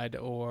God,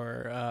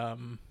 or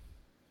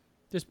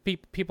just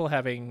people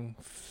having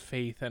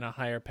faith in a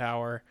higher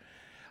power.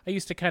 I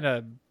used to kind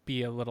of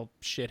be a little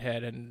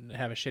shithead and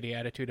have a shitty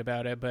attitude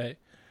about it, but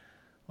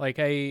like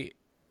I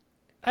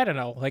don't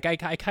know, like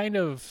I kind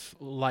of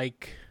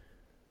like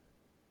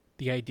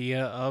the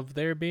idea of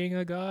there being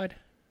a God,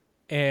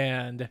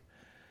 and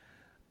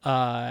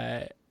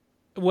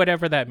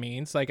whatever that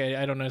means. Like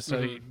I don't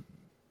necessarily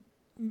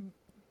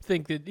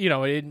think that, you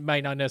know, it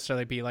might not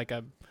necessarily be like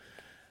a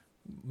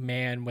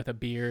man with a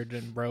beard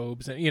and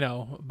robes, and, you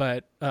know,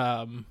 but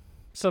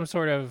some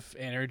sort of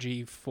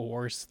energy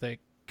force that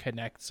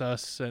connects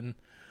us and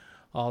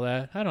all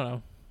that. I don't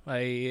know.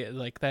 I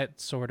like that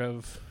sort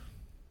of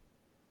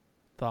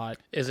thought.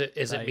 Is it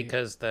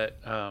because that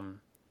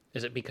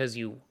is it because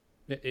you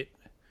it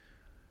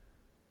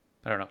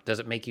I don't know, does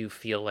it make you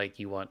feel like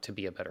you want to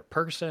be a better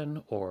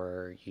person,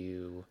 or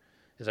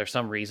is there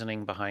some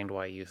reasoning behind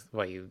why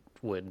you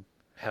would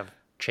have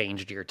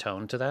changed your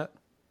tone to that?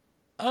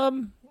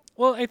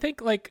 Well, I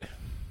think like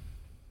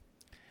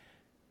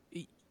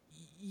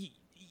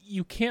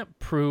you can't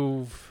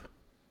prove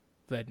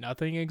that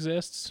nothing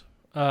exists.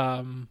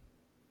 That's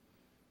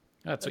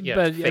yeah,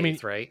 but, it's faith, I mean,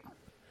 right?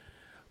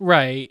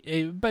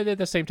 Right. But at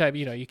the same time,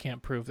 you know, you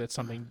can't prove that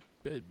something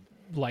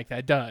like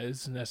that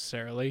does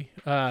necessarily.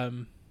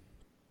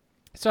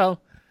 So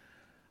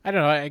I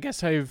don't know. I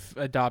guess I've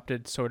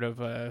adopted sort of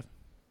a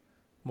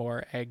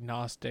more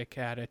agnostic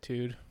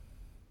attitude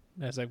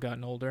as I've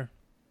gotten older.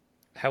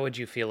 How would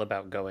you feel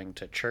about going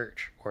to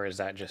church, or is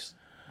that just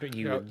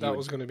that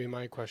was going to be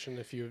my question.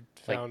 If you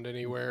found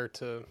anywhere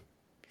to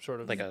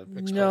sort of like a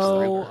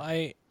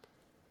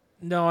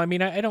No, I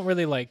mean, I don't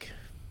really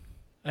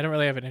I don't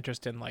really have an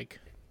interest in like,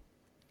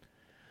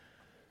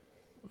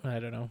 I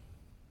don't know,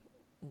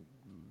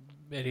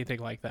 anything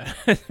like that.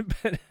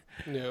 But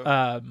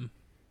yeah.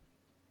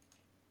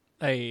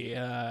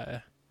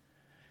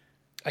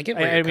 I get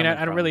where you're coming I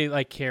don't from. really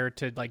like care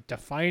to like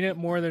define it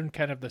more than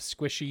kind of the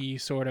squishy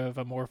sort of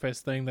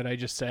amorphous thing that I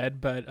just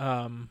said, but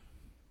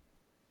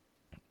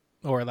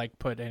or like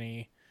put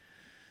any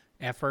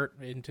effort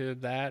into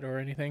that or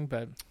anything.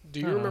 But do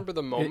you remember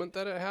the moment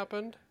that it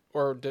happened,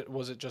 or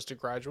was it just a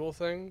gradual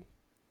thing?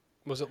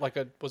 Was it like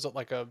a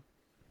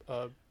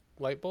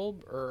light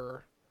bulb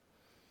or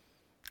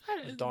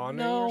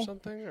dawning or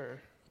something?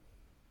 Or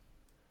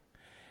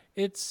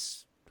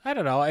it's, I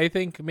don't know. I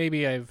think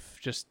maybe I've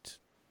just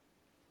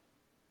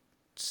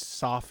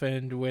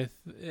softened with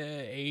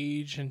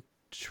age and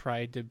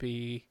tried to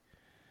be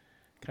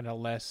kind of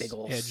less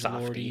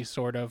edgelordy,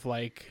 sort of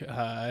like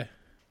oh,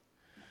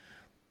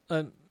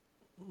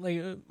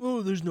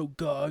 there's no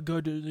God.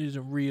 God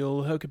isn't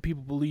real. How could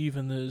people believe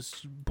in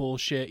this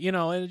bullshit? You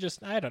know, and it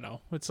just, I don't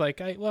know. It's like,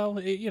 I don't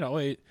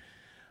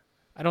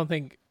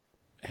think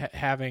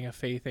having a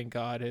faith in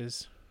God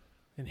is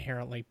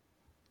inherently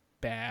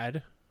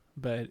bad,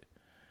 but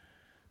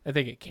I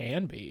think it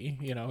can be,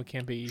 you know, it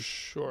can be,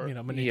 sure, you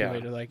know,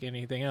 manipulated like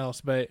anything else.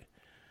 But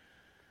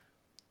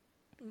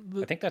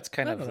I think that's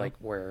kind of like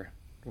where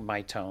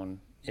my tone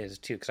is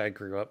too, because I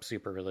grew up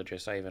super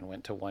religious. I even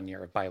went to 1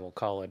 year of Bible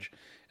college,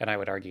 and I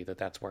would argue that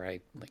that's where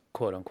I, like,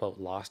 quote unquote,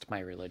 lost my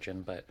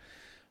religion. But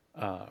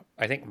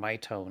I think my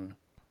tone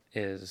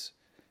is,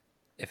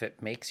 if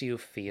it makes you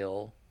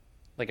feel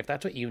like, if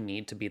that's what you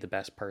need to be the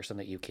best person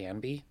that you can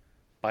be,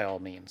 by all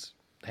means,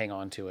 hang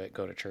on to it,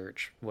 go to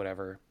church,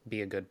 whatever,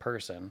 be a good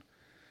person.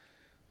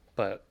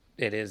 But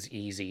it is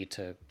easy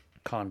to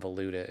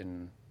convolute it,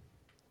 and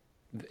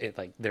it,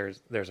 like,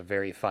 there's a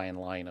very fine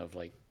line of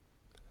like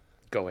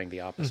going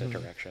the opposite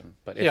direction.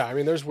 But I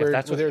mean, there's weird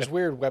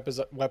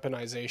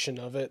weaponization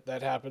of it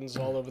that happens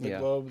all over the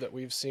globe that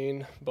we've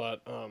seen.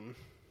 But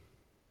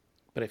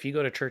if you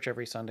go to church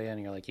every Sunday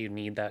and you're like, you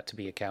need that to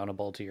be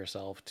accountable to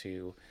yourself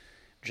to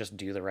just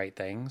do the right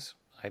things,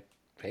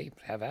 hey,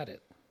 have at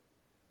it.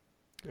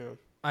 Yeah.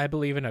 I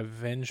believe in a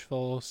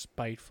vengeful,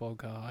 spiteful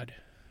God.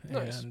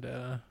 Nice.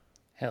 And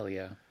hell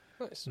yeah.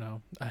 Nice.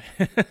 No. I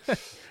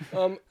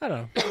don't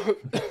know.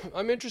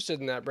 I'm interested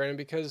in that, Brandon,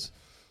 because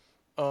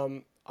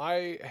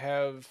I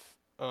have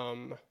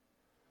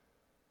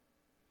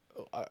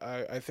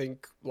I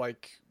think,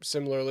 like,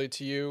 similarly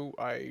to you,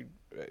 I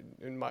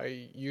in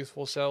my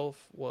youthful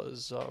self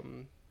was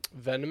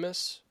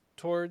venomous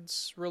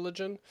towards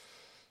religion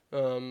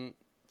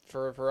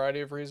for a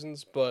variety of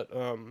reasons, but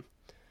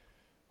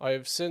I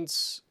have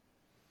since,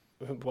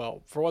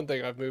 well, for one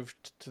thing, I've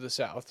moved to the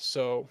South,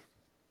 so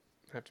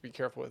I have to be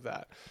careful with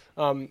that.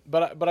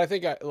 But I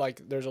think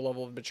there's a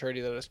level of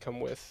maturity that has come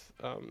with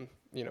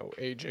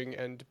aging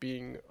and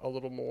being a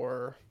little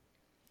more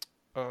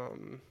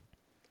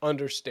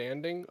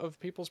understanding of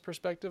people's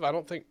perspective. I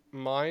don't think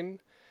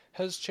mine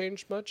has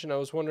changed much, and I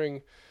was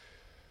wondering,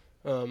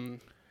 and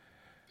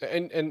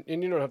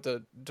you don't have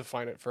to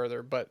define it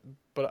further, but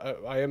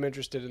I am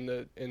interested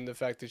in the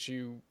fact that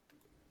you,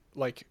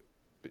 like,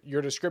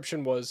 your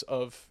description was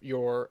of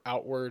your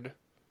outward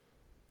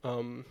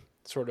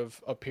sort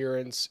of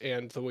appearance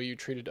and the way you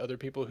treated other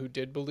people who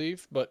did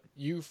believe, but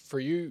for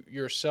you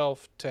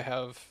yourself to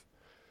have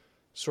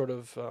sort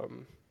of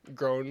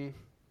grown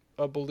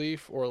a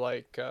belief or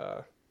like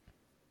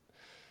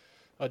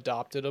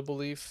adopted a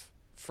belief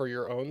for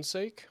your own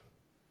sake.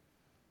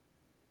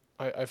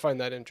 I find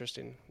that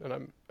interesting, and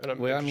I'm.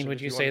 Well, I mean, would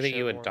you say that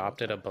you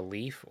adopted a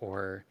belief,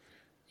 or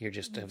you're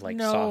just have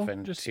like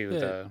softened to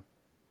the?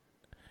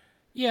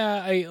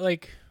 Yeah, I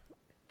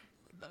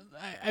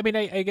mean,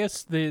 I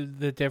guess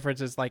the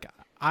difference is like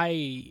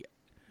I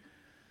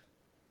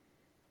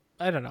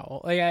don't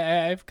know. Like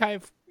I've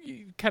kind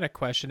of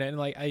questioned it, and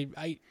like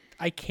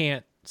I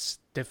can't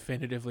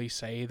definitively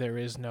say there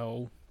is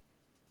no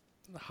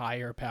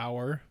higher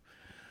power.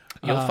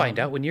 You'll find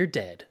out when you're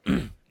dead.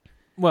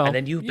 Well, and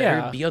then you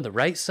better be on the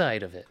right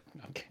side of it.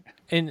 Okay.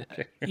 And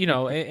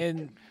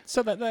and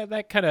so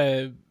that kind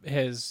of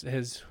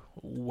has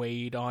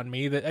weighed on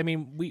me. That I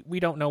mean, we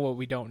don't know what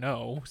we don't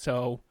know.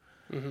 So,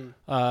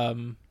 I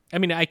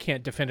mean, I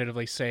can't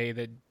definitively say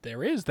that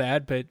there is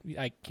that, but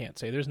I can't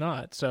say there's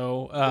not.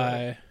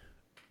 So,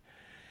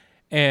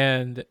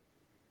 and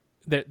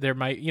there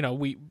might,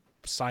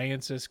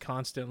 science is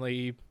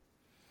constantly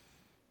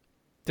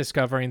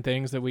discovering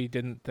things that we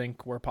didn't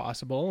think were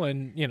possible,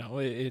 and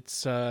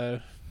it's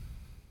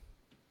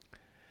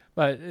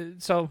but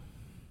so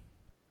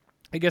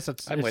I guess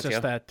it's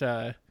just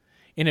that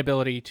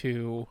inability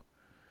to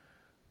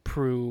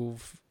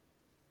prove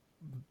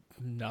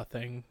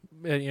nothing,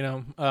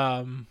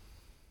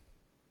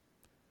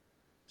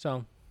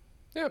 so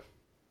yeah.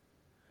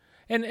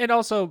 And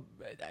also,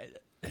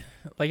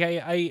 like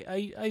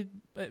I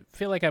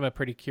feel like I'm a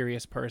pretty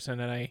curious person,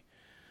 and I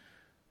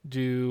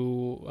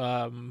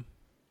do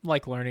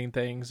like learning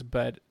things,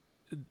 but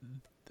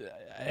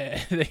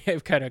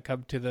I've kind of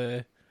come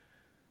to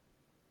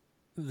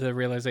the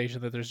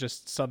realization that there's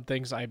just some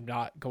things I'm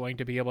not going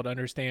to be able to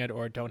understand,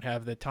 or don't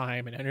have the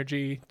time and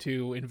energy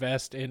to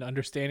invest in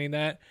understanding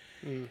that.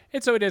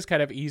 And so it is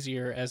kind of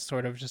easier as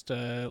sort of just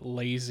a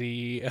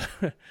lazy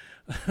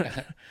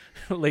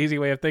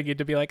way of thinking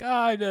to be like,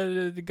 God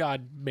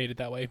made it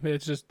that way.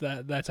 It's just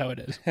that's how it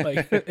is.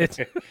 Like it's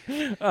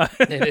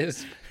it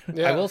is.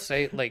 Yeah. I will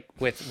say, like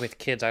with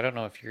kids, I don't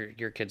know if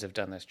your kids have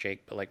done this,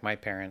 Jake, but like my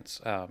parents,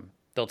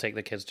 they'll take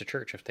the kids to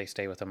church if they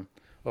stay with them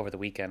over the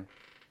weekend.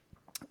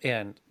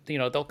 And,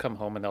 they'll come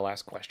home and they'll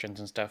ask questions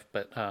and stuff.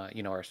 But, our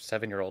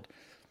 7-year-old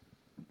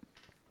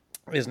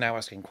is now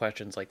asking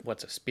questions like,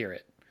 what's a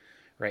spirit?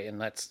 Right.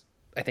 And I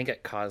think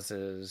it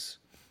causes,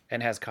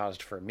 and has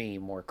caused for me,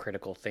 more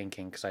critical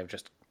thinking, because I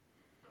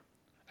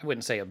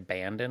wouldn't say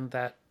abandoned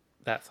that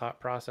thought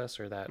process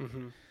or that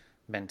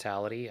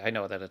mentality. I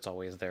know that it's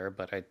always there,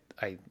 but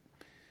I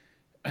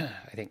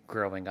think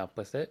growing up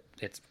with it,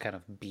 it's kind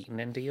of beaten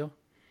into you.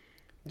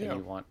 Yeah.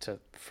 And you want to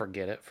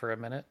forget it for a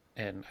minute.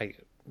 And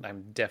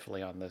I'm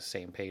definitely on the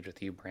same page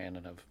with you,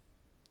 Brandon,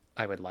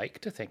 I would like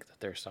to think that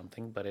there's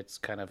something, but it's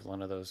kind of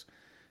one of those,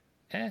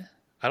 I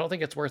don't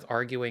think it's worth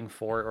arguing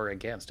for or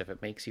against. If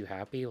it makes you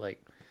happy,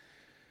 like...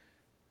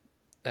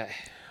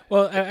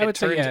 well, I would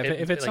say,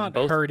 if it's like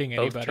not hurting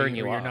anybody, turn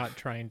you or you're off. not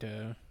trying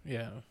to,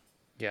 yeah.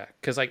 Yeah,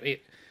 because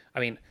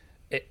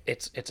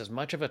it's as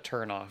much of a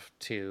turnoff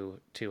to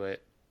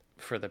it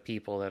for the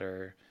people that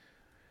are,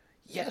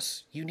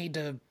 yes, you're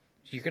going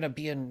to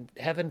be in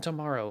heaven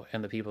tomorrow,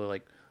 and the people are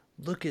like,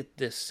 look at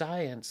this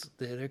science,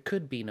 there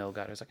could be no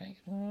God. I was like,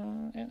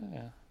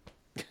 yeah.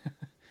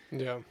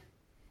 Yeah.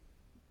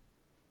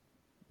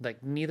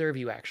 Like, neither of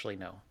you actually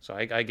know. So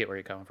I get where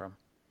you're coming from.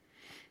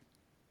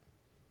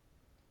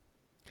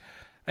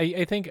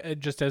 I think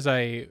just as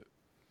I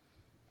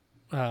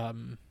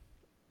would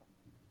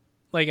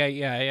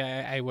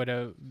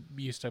have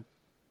used to,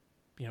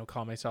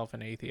 call myself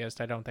an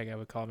atheist. I don't think I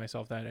would call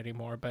myself that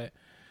anymore, but,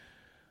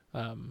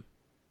 and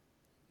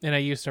I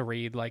used to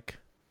read like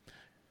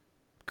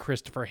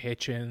Christopher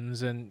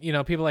Hitchens and,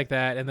 people like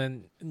that. And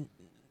then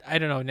I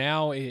don't know,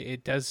 now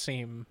it does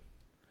seem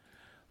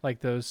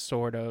like those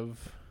sort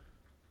of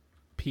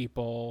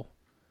people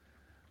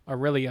are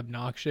really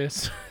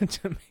obnoxious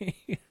to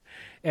me.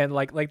 And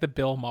like the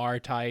Bill Maher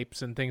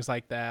types and things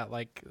like that.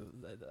 Like,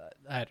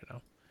 I don't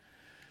know.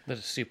 That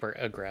is super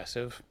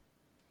aggressive.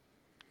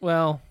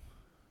 Well,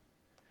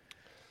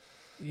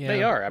 yeah,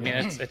 they are. I mean,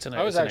 it's an.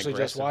 I was actually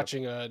just aggressive...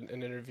 watching an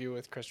interview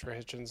with Christopher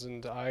Hitchens,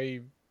 and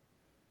I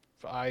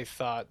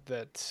thought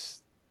that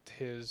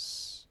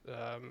his.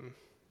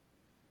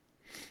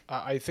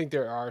 I think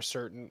there are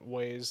certain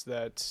ways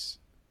that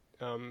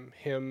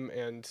him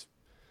and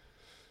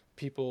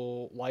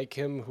people like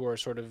him who are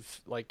sort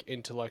of like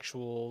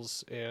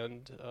intellectuals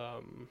and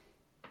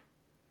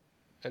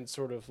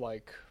sort of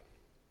like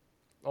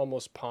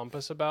almost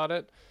pompous about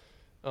it.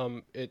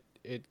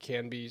 It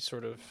can be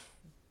sort of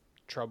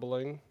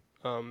troubling.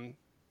 But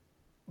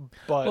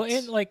well,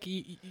 and like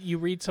you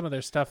read some of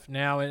their stuff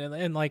now,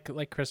 and like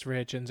Christopher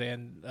Hitchens,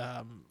 and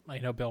I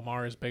know Bill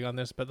Maher is big on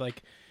this, but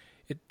like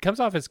it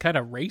comes off as kind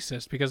of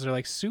racist because they're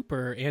like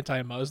super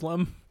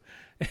anti-Muslim,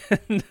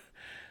 and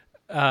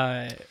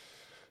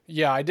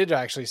Yeah, I did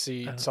actually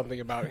see something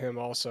about him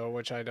also,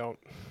 which I don't,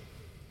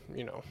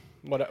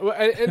 what,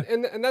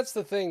 and that's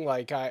the thing,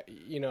 like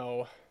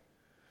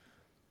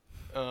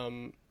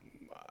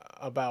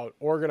about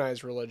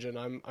organized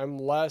religion, I'm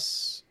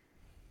less,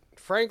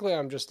 frankly,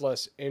 I'm just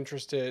less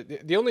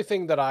interested. The only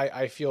thing that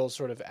I feel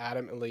sort of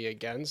adamantly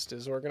against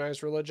is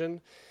organized religion,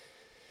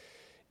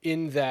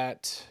 in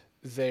that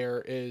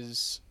there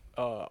is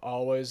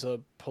always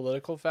a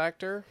political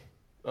factor.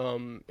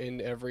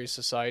 In every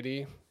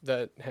society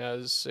that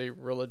has a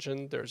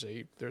religion, there's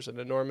an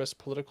enormous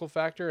political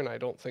factor, and I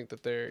don't think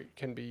that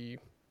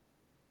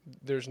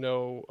there's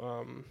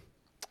no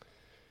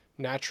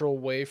natural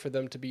way for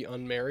them to be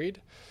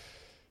unmarried,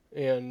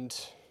 and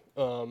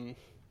I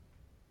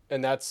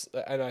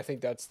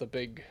think that's the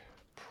big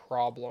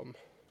problem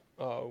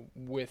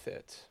with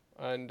it.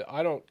 And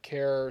I don't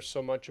care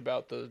so much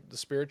about the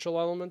spiritual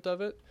element of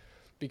it,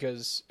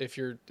 because if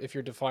you're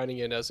defining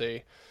it as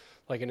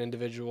like an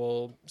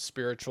individual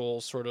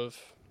spiritual sort of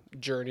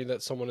journey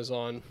that someone is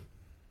on,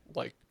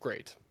 like,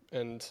 great.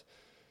 And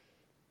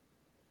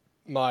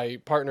my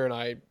partner and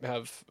I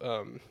have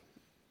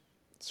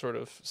sort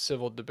of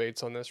civil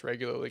debates on this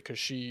regularly, because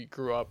she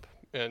grew up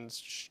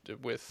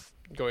with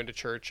going to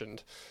church,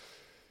 and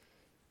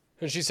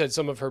she said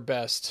some of her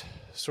best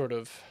sort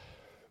of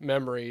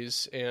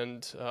memories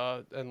and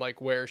like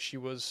where she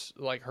was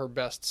like her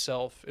best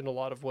self in a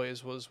lot of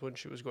ways was when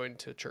she was going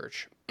to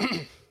church.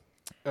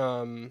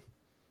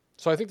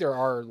 So I think there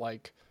are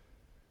like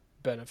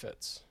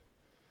benefits.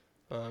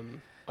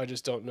 I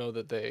just don't know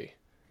that they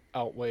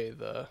outweigh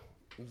the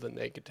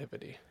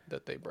negativity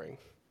that they bring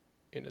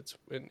in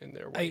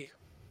their wake.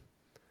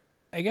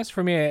 I guess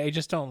for me, I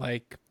just don't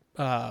like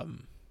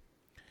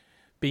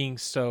being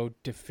so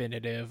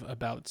definitive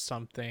about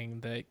something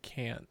that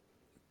can't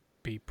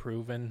be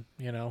proven,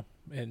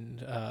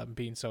 and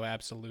being so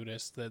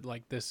absolutist that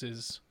like this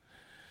is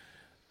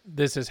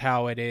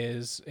how it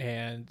is.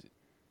 And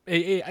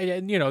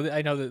I know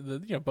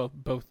that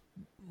both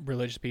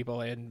religious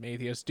people and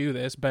atheists do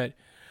this, but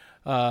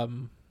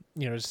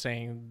just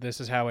saying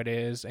this is how it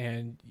is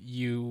and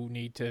you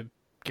need to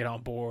get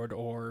on board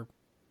or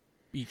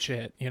eat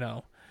shit,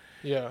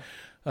 Yeah.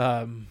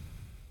 I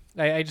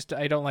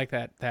don't like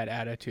that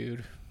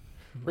attitude.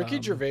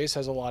 Ricky Gervais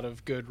has a lot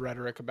of good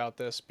rhetoric about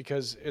this,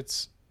 because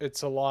it's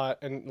a lot,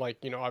 and like,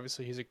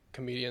 obviously he's a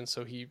comedian,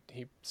 so he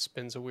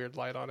spins a weird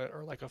light on it,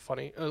 or like a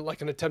funny,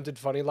 like an attempted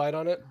funny light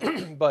on it.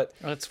 But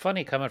well, it's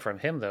funny coming from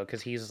him though,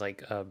 because he's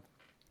like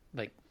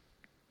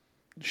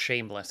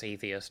shameless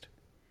atheist.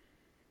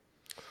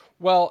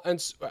 Well,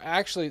 and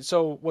actually,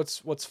 so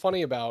what's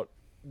funny about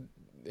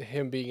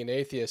him being an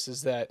atheist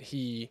is that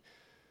he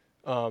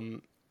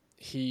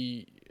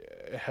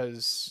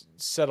has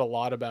said a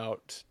lot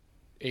about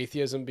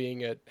atheism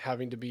being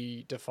having to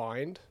be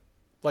defined.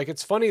 Like,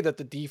 it's funny that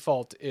the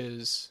default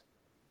is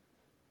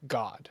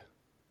God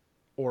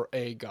or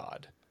a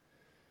God.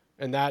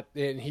 And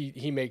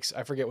he makes,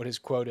 I forget what his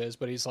quote is,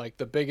 but he's like,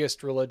 the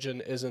biggest religion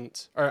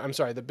isn't, or I'm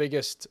sorry, the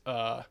biggest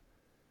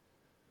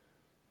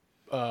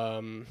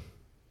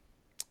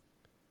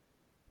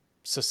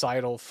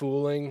societal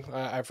fooling.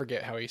 I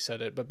forget how he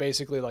said it, but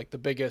basically like the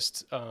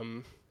biggest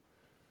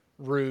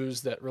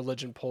ruse that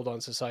religion pulled on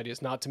society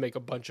is not to make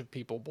a bunch of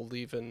people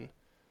believe in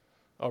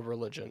a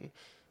religion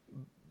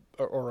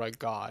or a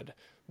God,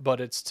 but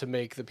it's to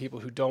make the people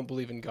who don't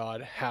believe in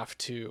God have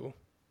to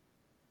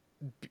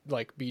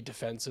be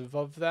defensive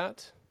of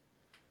that.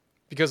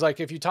 Because like,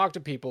 if you talk to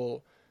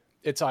people,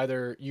 it's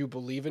either you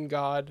believe in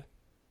God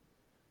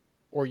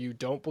or you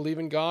don't believe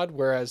in God.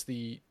 Whereas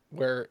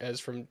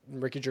from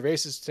Ricky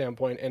Gervais's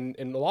standpoint, and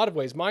in a lot of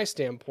ways my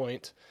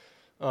standpoint,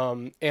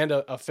 and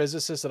a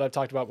physicist that I've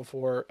talked about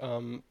before,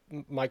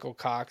 Michael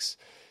Cox,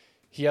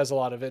 he has a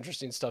lot of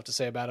interesting stuff to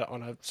say about it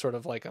on a sort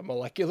of like a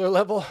molecular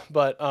level.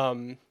 But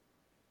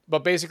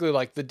basically,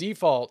 like, the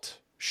default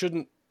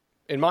shouldn't,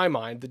 in my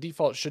mind, the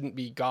default shouldn't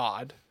be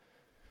God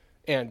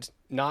and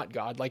not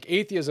God. Like,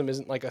 atheism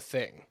isn't like a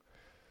thing.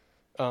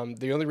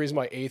 The only reason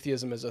why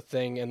atheism is a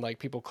thing and like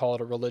people call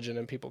it a religion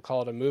and people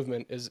call it a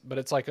movement but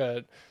it's like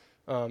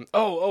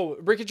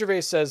Ricky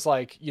Gervais says,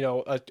 like,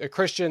 a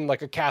Christian,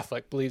 like a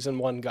Catholic, believes in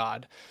one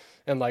God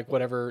and like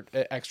whatever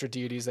extra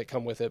deities that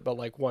come with it, but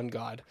like one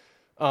God.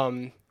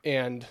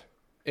 And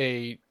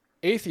a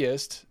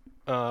atheist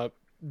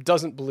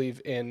doesn't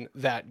believe in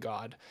that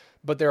God,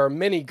 but there are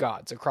many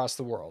gods across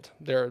the world.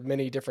 There are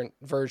many different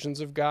versions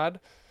of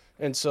God.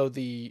 And so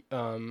the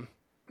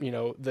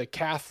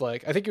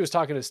Catholic, I think he was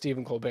talking to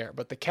Stephen Colbert,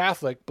 but the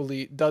Catholic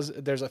there's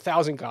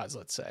 1,000 gods,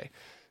 let's say.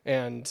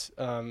 And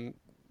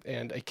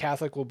a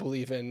Catholic will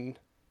believe in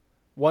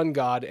one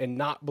God and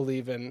not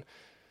believe in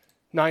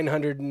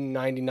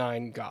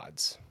 999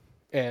 gods.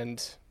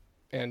 And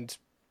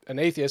an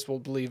atheist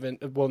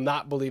will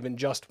not believe in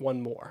just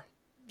one more.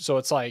 So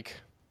it's like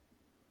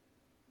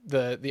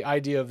the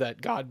idea of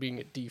that God being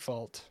at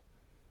default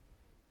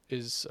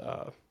is,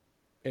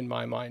 in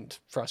my mind,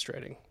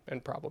 frustrating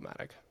and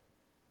problematic.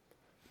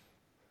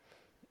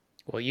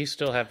 Well, you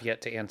still have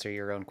yet to answer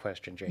your own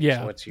question, James.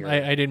 Yeah, What's your...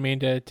 I didn't mean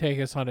to take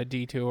us on a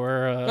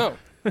detour. No.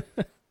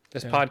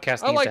 This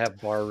podcast needs liked- to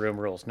have bar room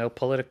rules. No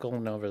political,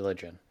 no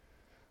religion.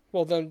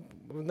 Well, then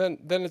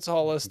it's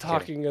all us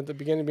talking at the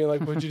beginning, being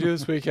like, "What'd you do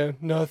this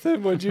weekend?"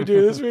 Nothing. What'd you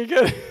do this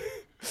weekend?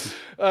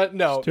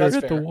 No, Stare that's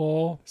at fair. the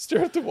wall.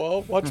 Stare at the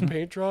wall. Watch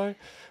paint dry.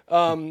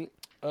 I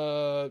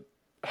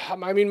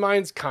mean,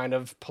 mine's kind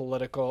of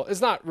political. It's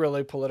not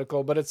really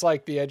political, but it's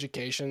like the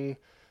education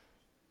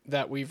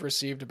that we've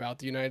received about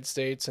the United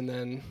States, and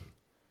then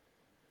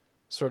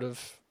sort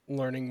of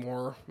learning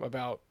more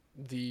about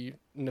the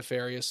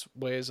nefarious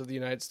ways of the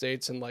United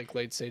States and like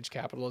late stage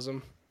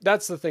capitalism.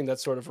 That's the thing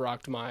that sort of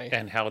rocked my,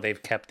 And how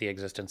they've kept the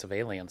existence of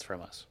aliens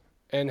from us.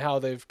 and how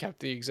they've kept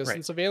the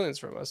existence of aliens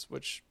from us,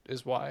 which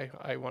is why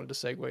I wanted to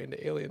segue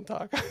into alien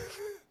talk.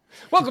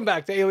 Welcome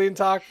back to Alien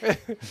Talk.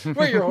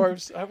 We're your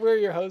hosts. We're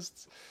your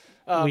hosts.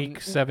 Week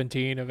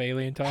 17 of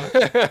Alien Talk.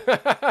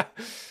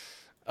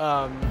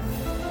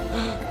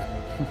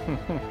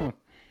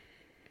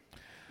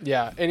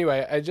 Yeah.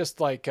 Anyway, I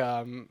just like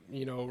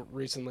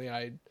recently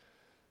I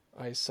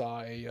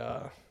saw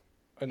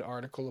an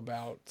article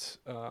about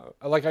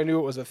like I knew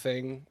it was a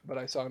thing, but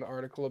I saw an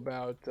article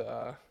about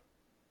the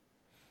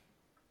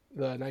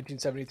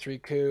 1973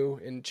 coup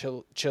in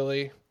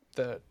Chile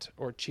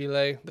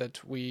that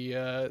we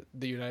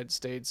the United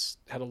States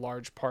had a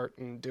large part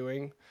in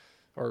doing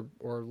or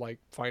like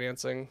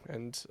financing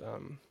and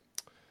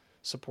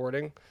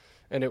supporting,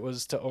 and it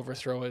was to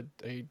overthrow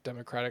a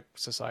democratic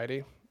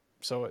society.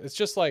 So it's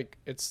just like,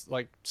 it's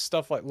like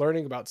stuff like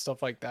learning about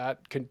stuff like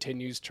that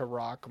continues to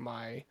rock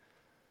my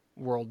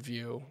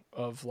worldview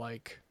of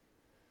like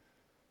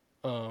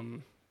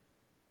the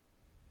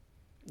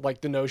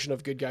notion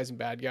of good guys and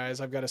bad guys.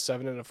 I've got a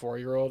 7 and a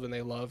 4-year-old and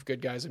they love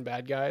good guys and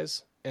bad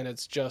guys. And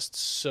it's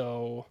just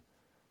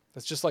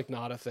like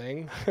not a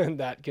thing. And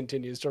that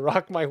continues to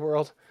rock my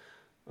world.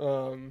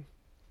 And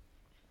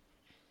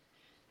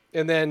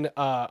then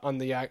on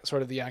the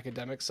sort of the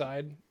academic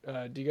side,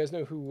 do you guys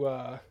know who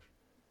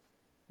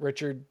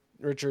Dr.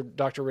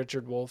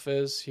 Richard Wolff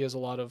is? He has a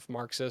lot of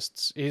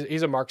Marxists.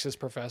 He's a Marxist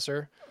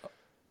professor.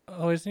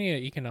 Oh, isn't he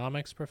an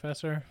economics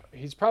professor?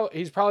 He's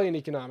probably an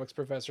economics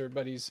professor,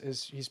 but he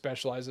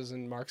specializes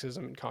in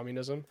Marxism and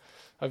communism.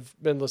 I've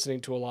been listening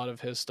to a lot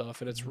of his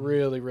stuff, and it's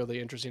really, really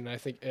interesting. And I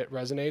think it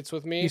resonates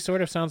with me. He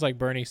sort of sounds like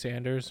Bernie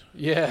Sanders.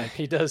 Yeah,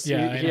 he does.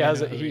 Yeah, he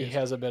has he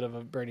a bit of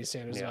a Bernie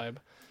Sanders vibe.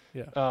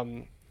 Yeah.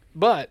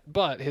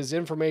 But his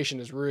information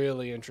is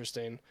really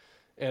interesting,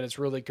 and it's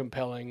really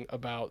compelling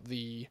about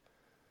the.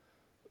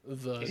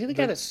 Is he the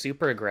guy that's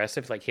super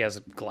aggressive? Like he has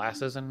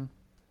glasses and...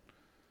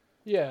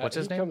 Yeah. What's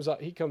his name?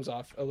 He comes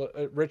off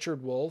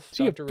Richard Wolff. Is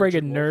he a Dr. friggin'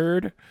 Richard Wolff.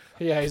 nerd?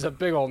 Yeah, he's a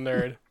big old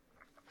nerd.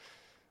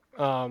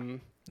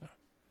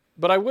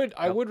 But I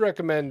would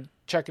recommend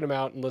checking him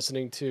out and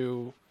listening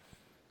to,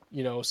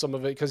 some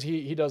of it, because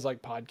he does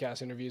like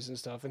podcast interviews and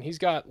stuff, and he's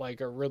got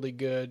like a really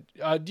good.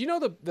 Do you know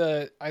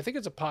the I think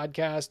it's a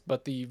podcast,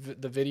 but the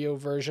video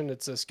version,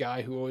 it's this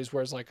guy who always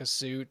wears like a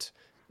suit,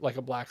 like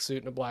a black suit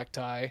and a black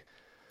tie.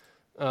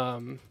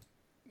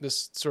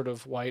 This sort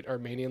of white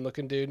Armenian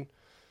looking dude.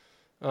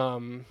 He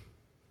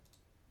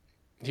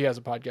has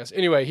a podcast.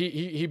 Anyway,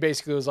 he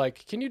basically was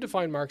like, "Can you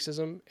define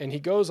Marxism?" And he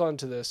goes on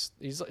to this.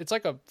 It's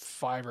like a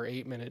 5 or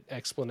 8 minute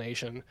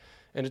explanation,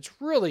 and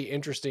it's really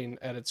interesting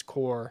at its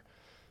core.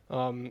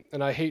 And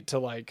I hate to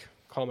like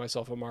call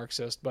myself a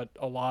Marxist, but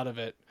a lot of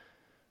it,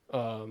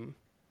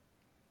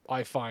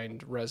 I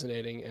find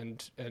resonating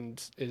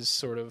and is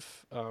sort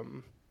of,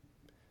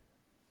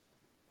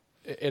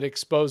 it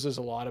exposes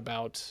a lot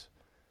about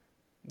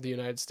the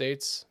United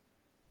States.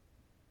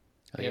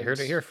 You heard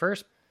it here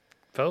first,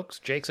 folks.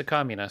 Jake's a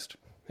communist.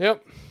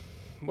 Yep.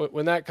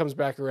 When that comes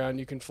back around,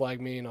 you can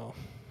flag me and I'll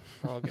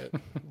get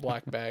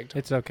black bagged.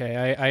 It's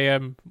okay. I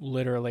am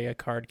literally a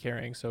card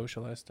carrying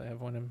socialist. I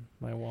have one in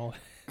my wallet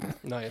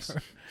Nice.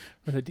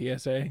 with a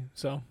DSA.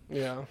 So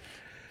Yeah.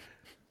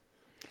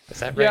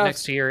 Is that right Yeah.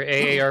 next to your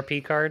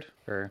AARP card?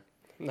 Or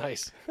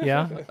Nice.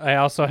 yeah, I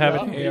also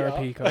have an Yeah,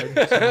 ARP card.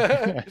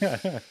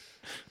 So.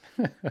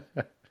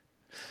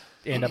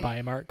 And a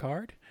Bimart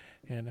card.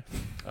 And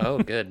oh,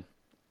 good.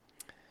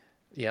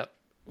 Yep,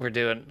 we're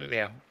doing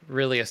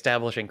really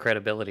establishing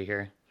credibility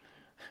here.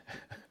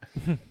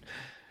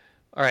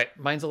 All right,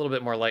 mine's a little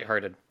bit more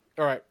lighthearted.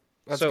 All right.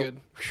 That's So- good.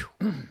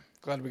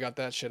 Glad we got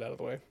that shit out of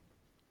the way.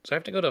 So I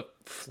have to go to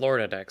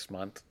Florida next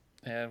month,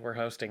 and we're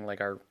hosting like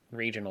our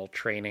regional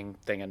training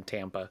thing in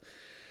Tampa.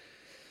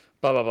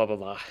 Blah blah blah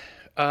blah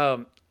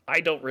blah.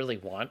 I don't really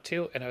want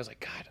to, and I was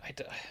like, God,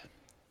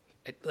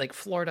 like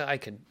Florida, I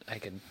could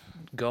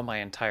go my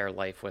entire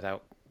life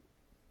without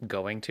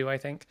going to. I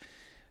think.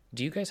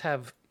 Do you guys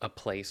have a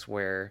place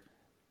where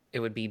it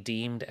would be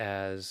deemed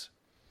as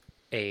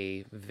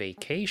a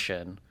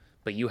vacation,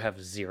 but you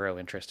have zero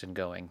interest in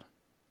going?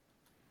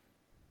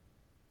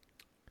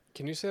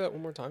 Can you say that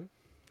one more time?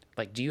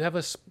 Like, do you have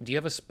a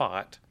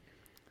spot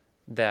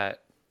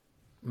that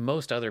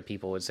most other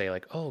people would say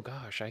like, oh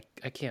gosh, I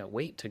can't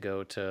wait to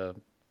go to ...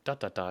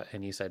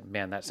 And you said,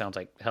 man, that sounds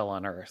like hell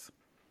on earth.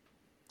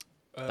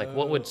 Like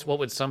what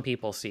would some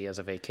people see as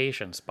a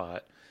vacation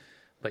spot,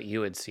 but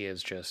you would see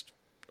as just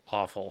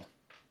awful?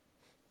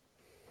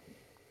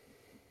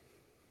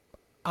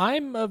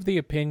 I'm of the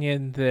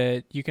opinion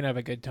that you can have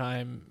a good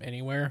time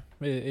anywhere.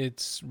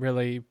 It's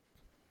really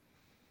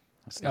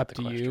That's not up the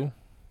to question. you.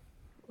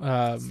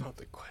 That's not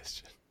the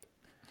question.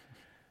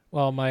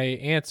 Well, my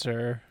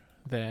answer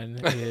then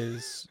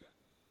is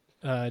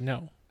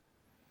no.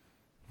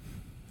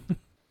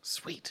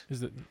 Sweet.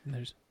 Is that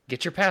there's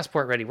Get your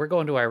passport ready. We're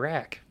going to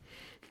Iraq.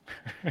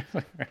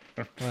 well,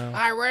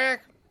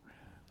 Iraq.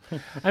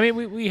 I mean,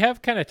 we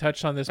have kind of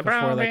touched on this The before.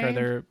 brown Like, are man.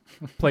 there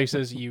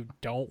places you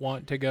don't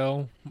want to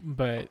go,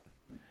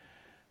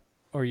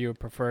 or you would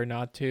prefer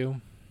not to?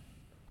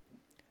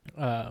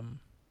 But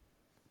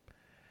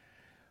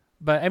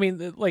I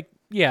mean, like,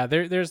 yeah,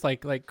 there's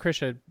like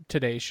Krisha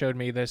today showed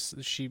me this.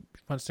 She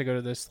wants to go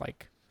to this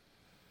like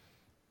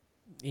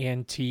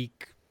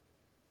antique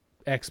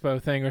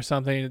expo thing or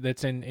something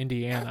that's in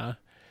Indiana,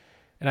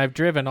 and I've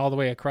driven all the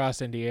way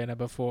across Indiana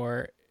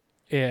before,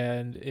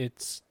 and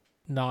it's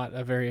not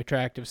a very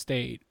attractive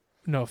state.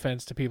 No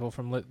offense to people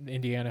from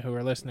Indiana who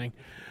are listening,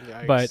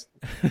 Yikes.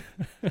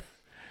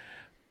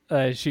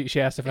 but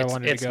she asked if I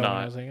wanted It's to go, not.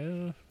 and I was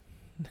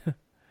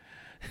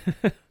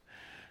like,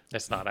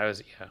 It's not.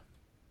 Yeah.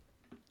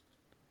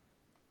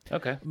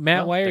 Okay. Matt,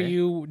 Well, why are there.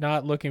 you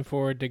not looking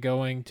forward to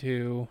going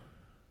to?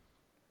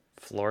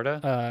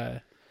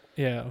 Florida?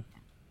 Yeah.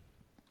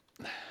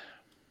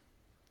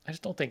 I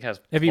just don't think has.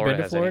 Have you been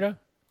to has any- Florida?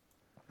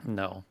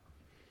 No.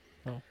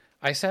 Oh.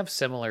 I just have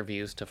similar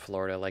views to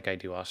Florida like I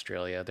do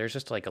Australia. There's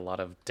just like a lot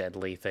of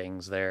deadly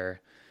things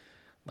there,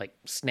 like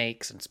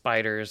snakes and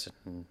spiders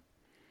and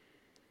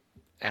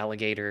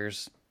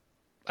alligators.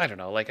 I don't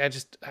know. Like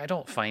I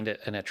don't find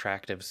it an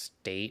attractive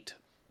state.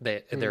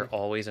 They're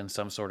always in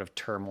some sort of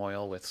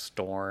turmoil with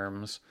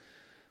storms.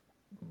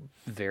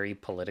 Very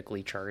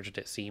politically charged,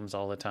 it seems,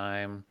 all the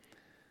time.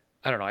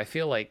 I don't know. I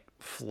feel like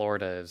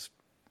Florida is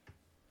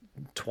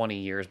 20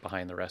 years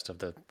behind the rest of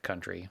the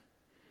country.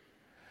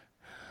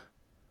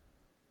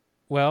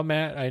 Well,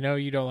 Matt, I know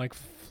you don't like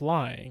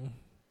flying,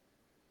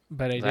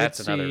 but I That's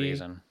did another see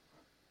reason.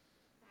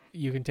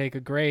 you can take a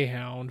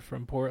Greyhound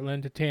from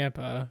Portland to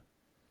Tampa.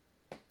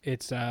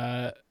 It's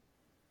almost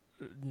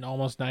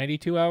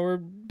 92-hour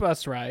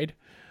bus ride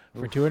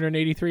for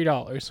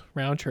 $283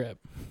 round trip.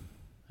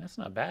 That's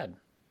not bad.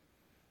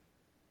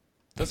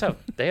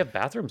 They have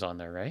bathrooms on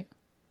there, right?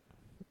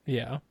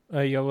 Yeah.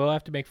 You will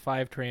have to make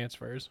 5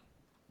 transfers.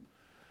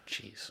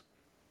 Jeez.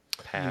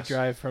 Pass. You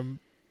drive from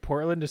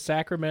Portland to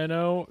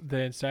Sacramento,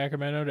 then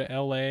Sacramento to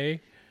LA,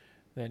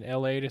 then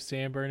LA to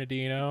San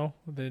Bernardino,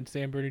 then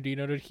San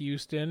Bernardino to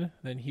Houston,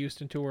 then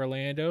Houston to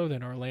Orlando,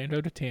 then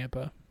Orlando to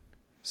Tampa.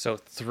 So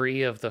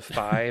 3 of the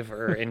 5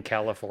 are in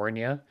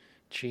California.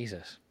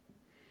 Jesus.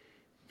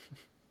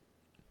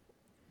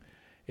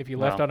 If you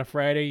left Wow. on a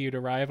Friday, you'd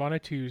arrive on a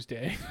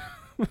Tuesday.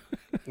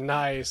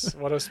 Nice.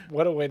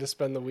 What a way to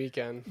spend the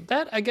weekend.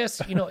 That, I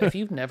guess, if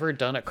you've never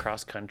done a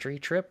cross-country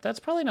trip, that's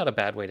probably not a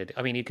bad way to do.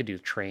 I mean, you could do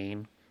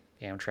train,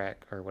 Amtrak,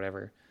 or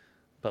whatever.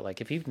 But,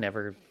 like, if you've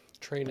never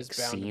Train is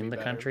bound to be seen the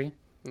better. country,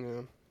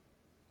 Yeah.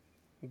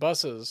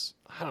 Buses,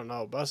 I don't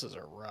know. Buses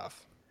are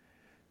rough.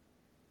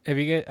 Have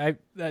you guys?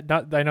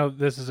 I know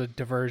this is a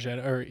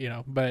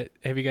diversion, but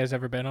have you guys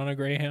ever been on a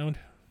Greyhound?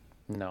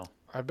 no.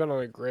 I've been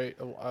on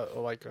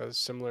a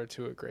similar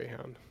to a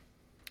Greyhound.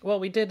 Well,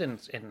 we did in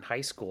high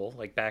school,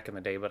 like back in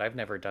the day, but I've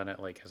never done it,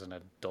 like, as an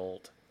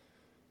adult.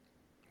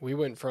 We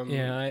went from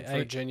I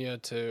Virginia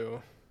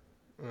to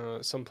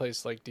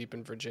someplace like deep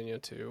in Virginia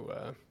to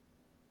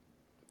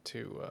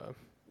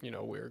we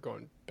were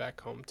going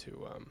back home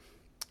to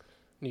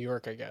New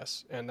York, I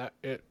guess, and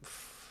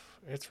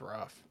it's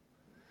rough.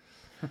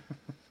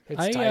 It's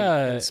tight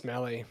and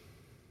smelly.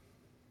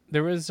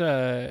 There was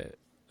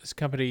this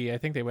company. I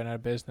think they went out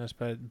of business,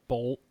 but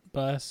Bolt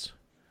Bus.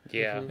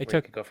 Yeah. They where took-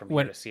 you could go from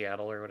when- here to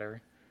Seattle or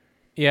whatever.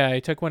 Yeah, I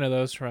took one of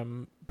those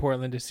from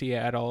Portland to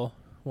Seattle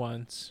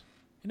once,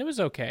 and it was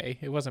okay.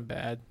 It wasn't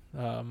bad.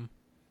 I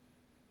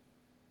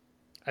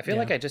feel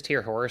like I just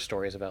hear horror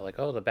stories about, like,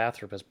 oh, the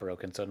bathroom is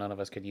broken, so none of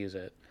us could use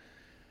it.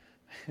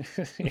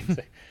 It's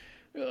like,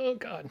 oh,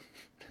 God.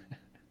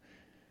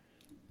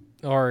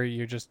 Or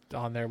you're just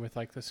on there with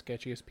like the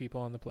sketchiest people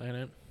on the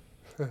planet,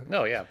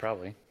 No, yeah,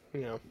 probably.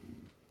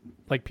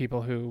 like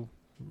people who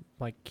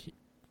like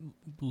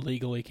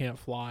legally can't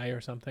fly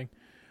or something.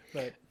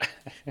 But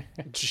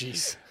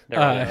Jeez, There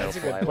are no that's a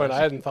good fly point. lists.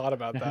 I hadn't thought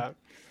about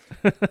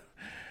that.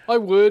 I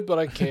would, but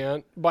I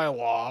can't by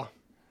law.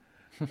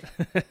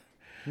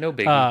 No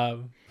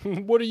biggie.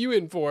 What are you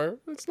in for?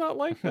 It's not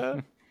like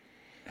that.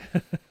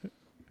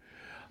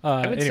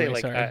 I would say,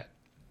 anyway,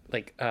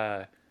 like,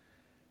 sorry.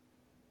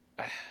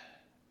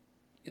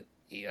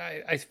 yeah,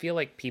 I feel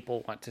like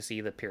people want to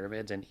see the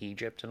pyramids in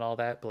Egypt and all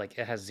that, but, like,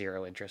 it has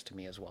zero interest to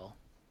me as well.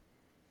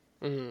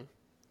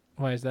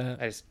 Why is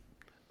that?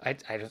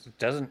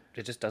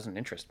 it just doesn't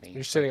interest me.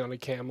 You're sitting on a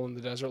camel in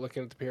the desert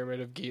looking at the Pyramid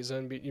of Giza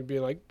and you'd be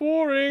like,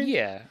 boring.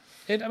 Yeah.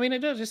 It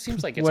just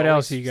seems like it's What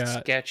always else you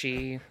got?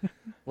 sketchy.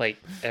 Like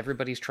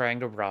everybody's trying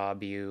to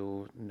rob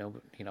you. No,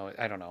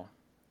 I don't know.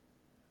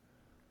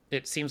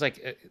 It seems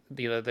like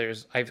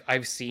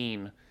I've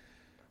seen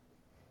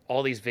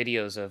all these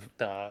videos of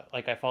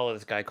I follow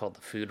this guy called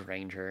the Food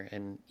Ranger,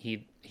 and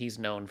he's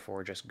known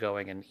for just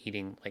going and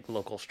eating like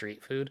local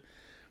street food.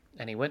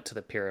 And he went to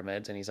the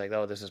pyramids, and he's like,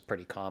 "Oh, this is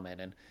pretty common."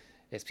 And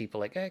it's people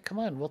like, "Hey, come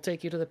on, we'll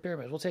take you to the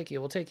pyramids. We'll take you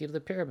to the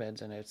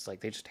pyramids." And it's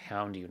like they just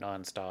hound you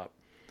nonstop.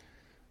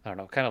 I don't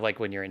know, kind of like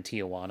when you're in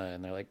Tijuana,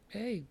 and they're like,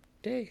 "Hey,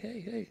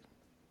 hey."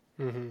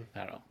 Mm-hmm. I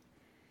don't know.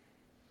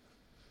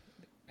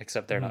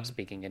 Except they're not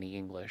speaking any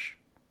English,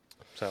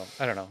 so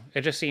I don't know.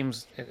 It just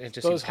seems it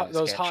just seems kind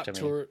of sketch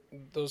to me.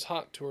 Those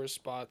hot tourist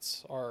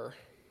spots are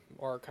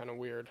kind of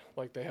weird.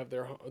 Like they have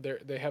their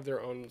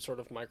own sort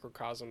of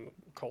microcosm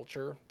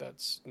culture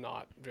that's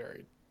not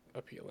very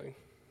appealing.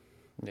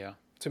 Yeah.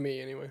 To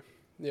me, anyway.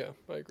 Yeah,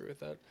 I agree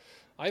with that.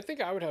 I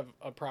think I would have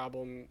a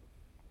problem.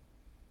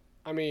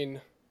 I mean,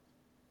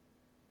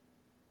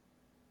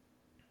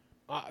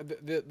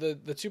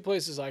 the two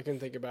places I can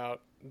think about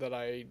that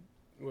I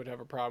would have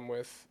a problem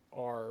with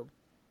are.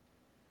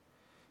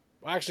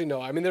 Actually, no.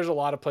 I mean, there's a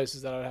lot of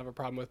places that I'd have a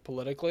problem with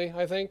politically,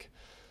 I think.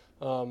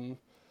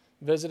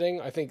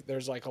 Visiting, I think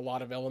there's like a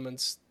lot of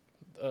elements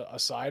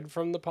aside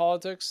from the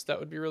politics that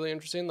would be really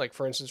interesting. Like,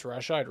 for instance,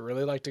 Russia. I'd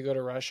really like to go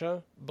to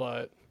Russia,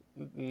 but,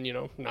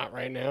 not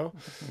right now.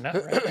 Not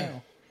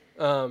right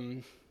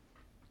now.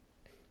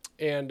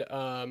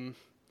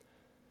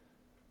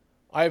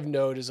 I have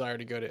no desire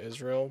to go to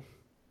Israel.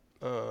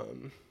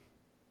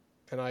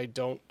 And I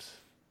don't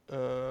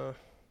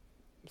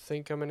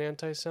think I'm an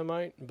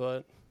anti-Semite,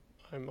 but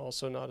I'm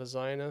also not a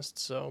Zionist,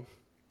 so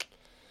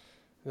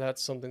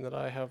that's something that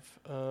I have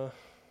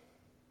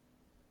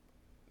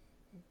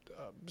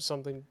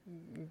something,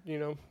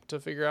 to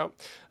figure out.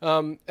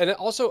 And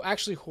also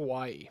actually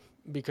Hawaii,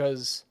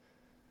 because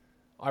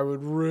I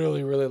would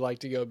really, really like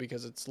to go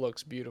because it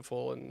looks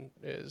beautiful and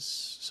is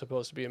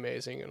supposed to be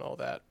amazing and all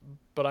that.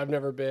 But I've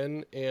never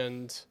been,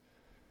 and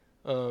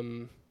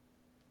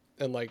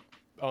like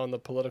on the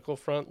political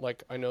front,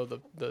 like I know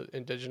the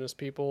indigenous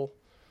people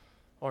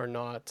are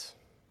not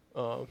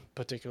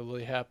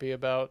particularly happy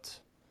about,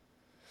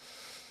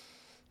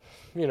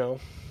 the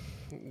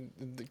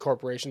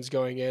corporations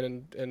going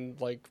in and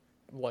like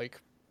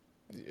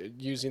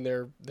using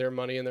their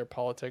money and their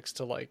politics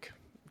to like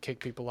kick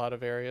people out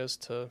of areas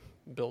to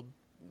build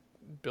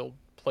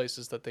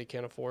places that they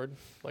can't afford.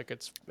 Like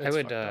it's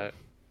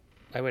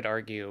I would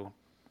argue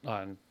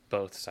on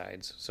both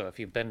sides. So if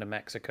you've been to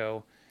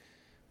Mexico,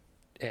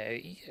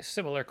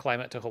 similar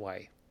climate to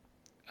Hawaii.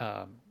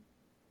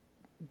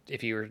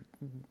 If you were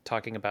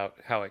talking about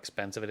how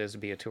expensive it is to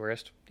be a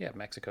tourist, yeah,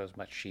 Mexico is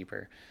much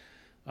cheaper.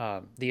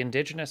 The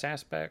indigenous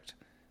aspect,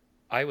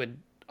 I would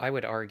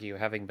argue,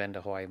 having been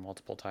to Hawaii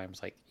multiple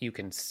times, like you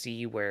can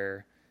see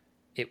where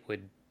it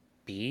would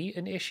be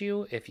an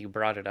issue if you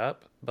brought it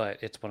up, but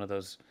it's one of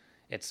those,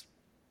 it's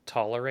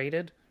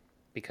tolerated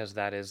because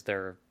that is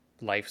their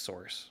life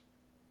source,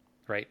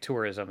 right?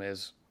 Tourism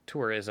is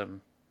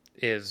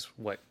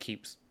what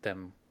keeps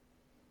them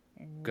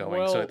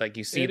going. So like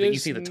you see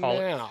the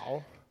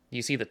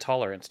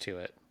tolerance to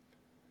it.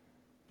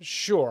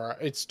 Sure,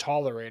 it's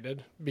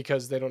tolerated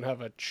because they don't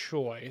have a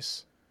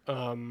choice,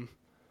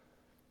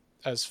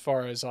 as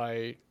far as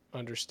I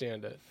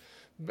understand it.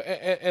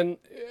 And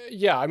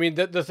yeah, I mean,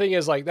 the thing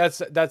is, like,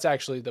 that's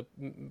actually the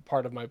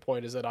part of my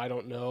point, is that I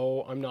don't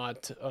know. I'm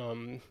not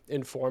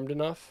informed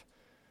enough,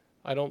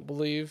 I don't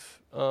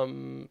believe,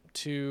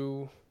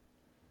 to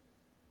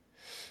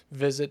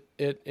visit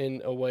it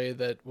in a way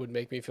that would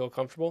make me feel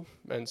comfortable.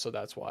 And so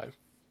that's why.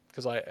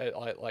 Because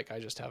I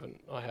just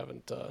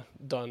haven't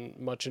done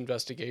much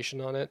investigation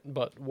on it,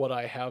 but what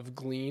I have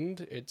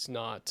gleaned, it's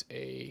not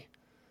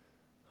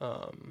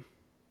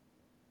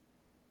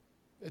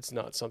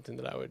something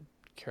that I would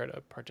care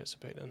to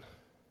participate in.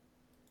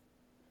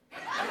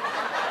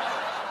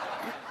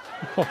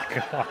 Oh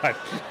God!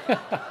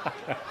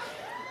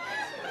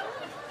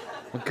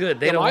 Well, good.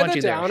 They don't want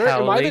you there.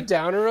 Am I the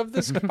downer of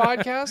this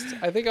podcast?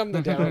 I think I'm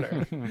the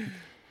downer.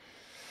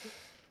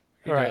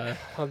 All right,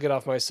 I'll get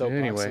off my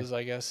soapboxes,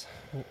 I guess.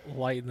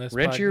 Lighten this.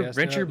 Rent your up.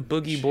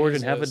 boogie board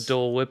and have a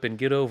Dole Whip and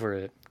get over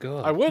it.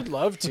 God. I would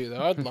love to,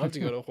 though. I'd love to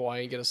go to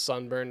Hawaii and get a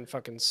sunburn and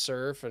fucking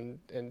surf and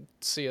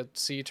see a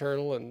sea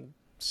turtle and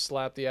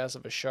slap the ass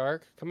of a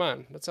shark. Come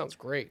on, that sounds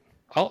great.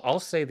 I'll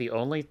say the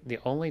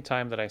only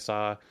time that I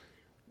saw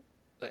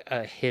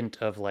a hint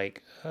of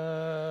like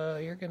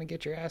you're gonna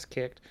get your ass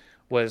kicked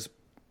was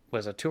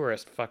a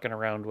tourist fucking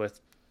around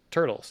with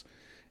turtles,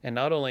 and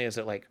not only is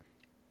it like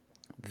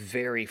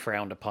very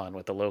frowned upon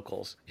with the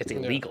locals, it's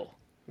illegal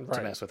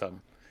to mess with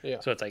them.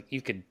 Yeah. So it's like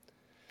you could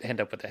end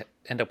up with a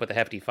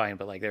hefty fine,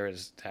 but like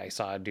I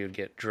saw a dude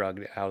get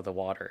drugged out of the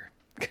water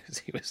because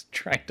he was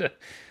trying to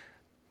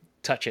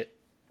touch it.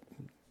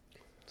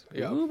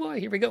 Yeah. Oh boy,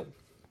 here we go.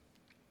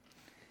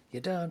 You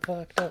done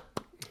fucked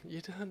up.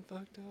 You done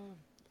fucked up.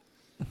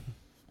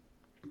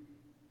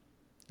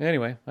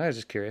 Anyway, I was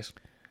just curious.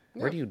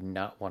 Where do you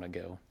not want to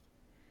go?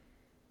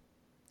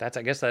 I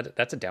guess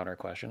that's a downer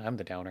question. I'm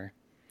the downer.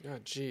 Oh,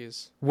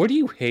 jeez. What do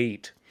you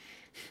hate?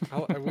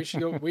 We should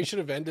go. We should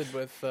have ended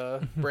with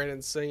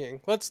Brandon singing.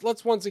 Let's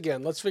once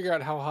again. Let's figure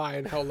out how high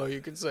and how low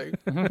you can sing.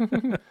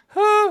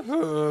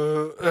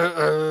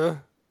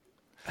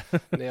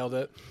 Nailed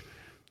it.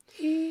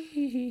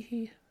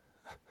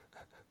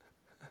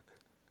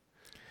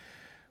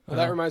 Well,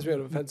 that reminds me of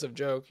an offensive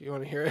joke. You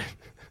want to hear it?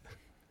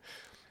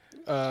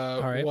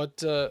 All right.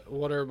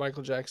 What are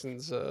Michael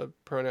Jackson's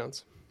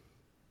pronouns?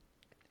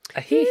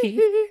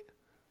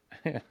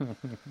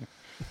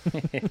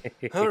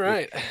 All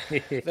right.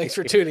 Thanks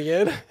for tuning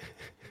in.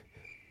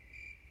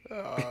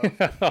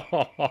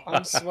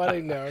 I'm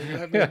sweating now.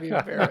 That made me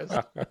embarrassed.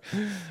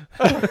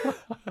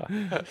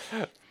 God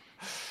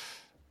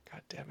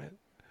damn it.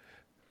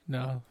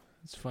 No,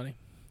 it's funny.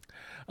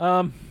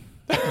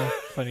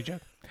 Funny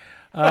joke.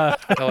 I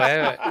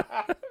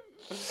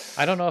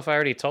don't know if I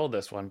already told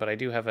this one, but I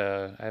have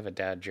a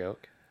dad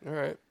joke. All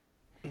right.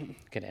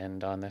 Can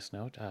end on this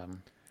note.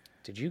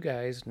 Did you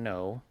guys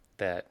know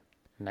that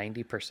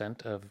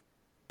 90% of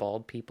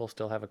bald people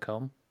still have a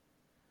comb?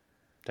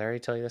 Did I already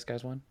tell you this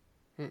guy's one?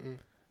 Mm-mm.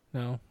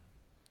 No.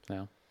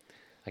 No.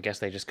 I guess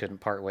they just couldn't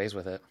part ways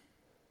with it.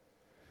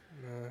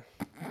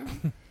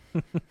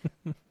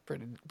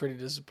 Pretty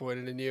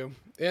disappointed in you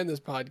and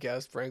this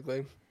podcast,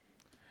 frankly.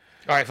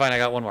 All right, fine. I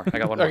got one more.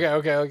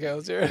 Okay.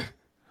 Let's hear it.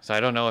 So I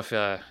don't know if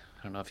you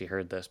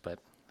heard this, but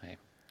I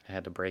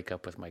had to break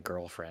up with my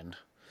girlfriend.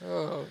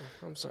 Oh,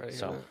 I'm sorry to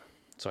hear that.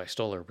 So I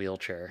stole her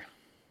wheelchair.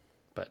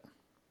 But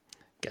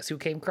guess who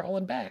came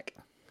crawling back?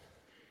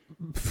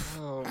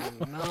 Oh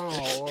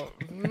no!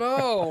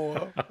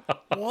 No!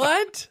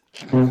 What?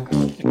 Oh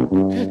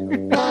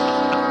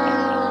God!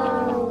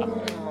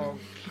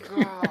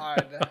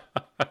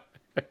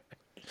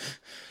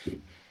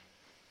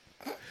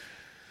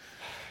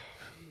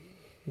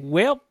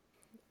 Well,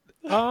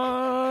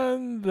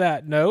 on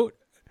that note,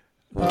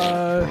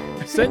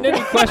 send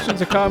any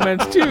questions or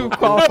comments to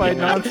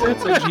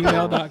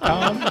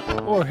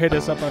qualifiednonsense@gmail.com or hit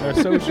us up on our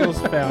socials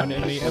found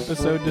in the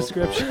episode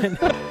description.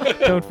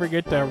 Don't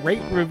forget to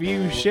rate,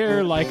 review,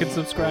 share, like, and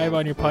subscribe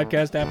on your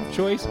podcast app of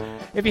choice.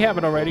 If you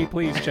haven't already,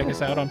 please check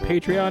us out on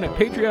Patreon at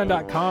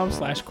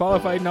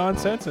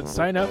patreon.com/qualifiednonsense and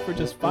sign up for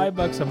just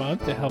 $5 a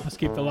month to help us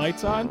keep the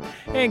lights on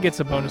and get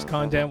some bonus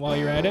content while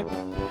you're at it.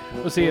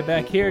 We'll see you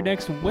back here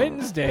next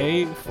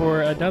Wednesday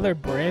for another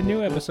brand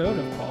new episode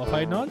of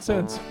Qualified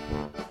Nonsense.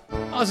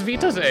 Auf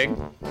Wiedersehen.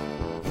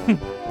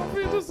 Auf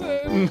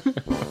Wiedersehen.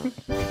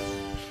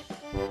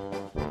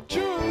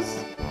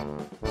 Tschüss.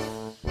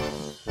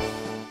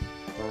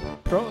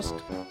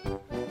 Prost.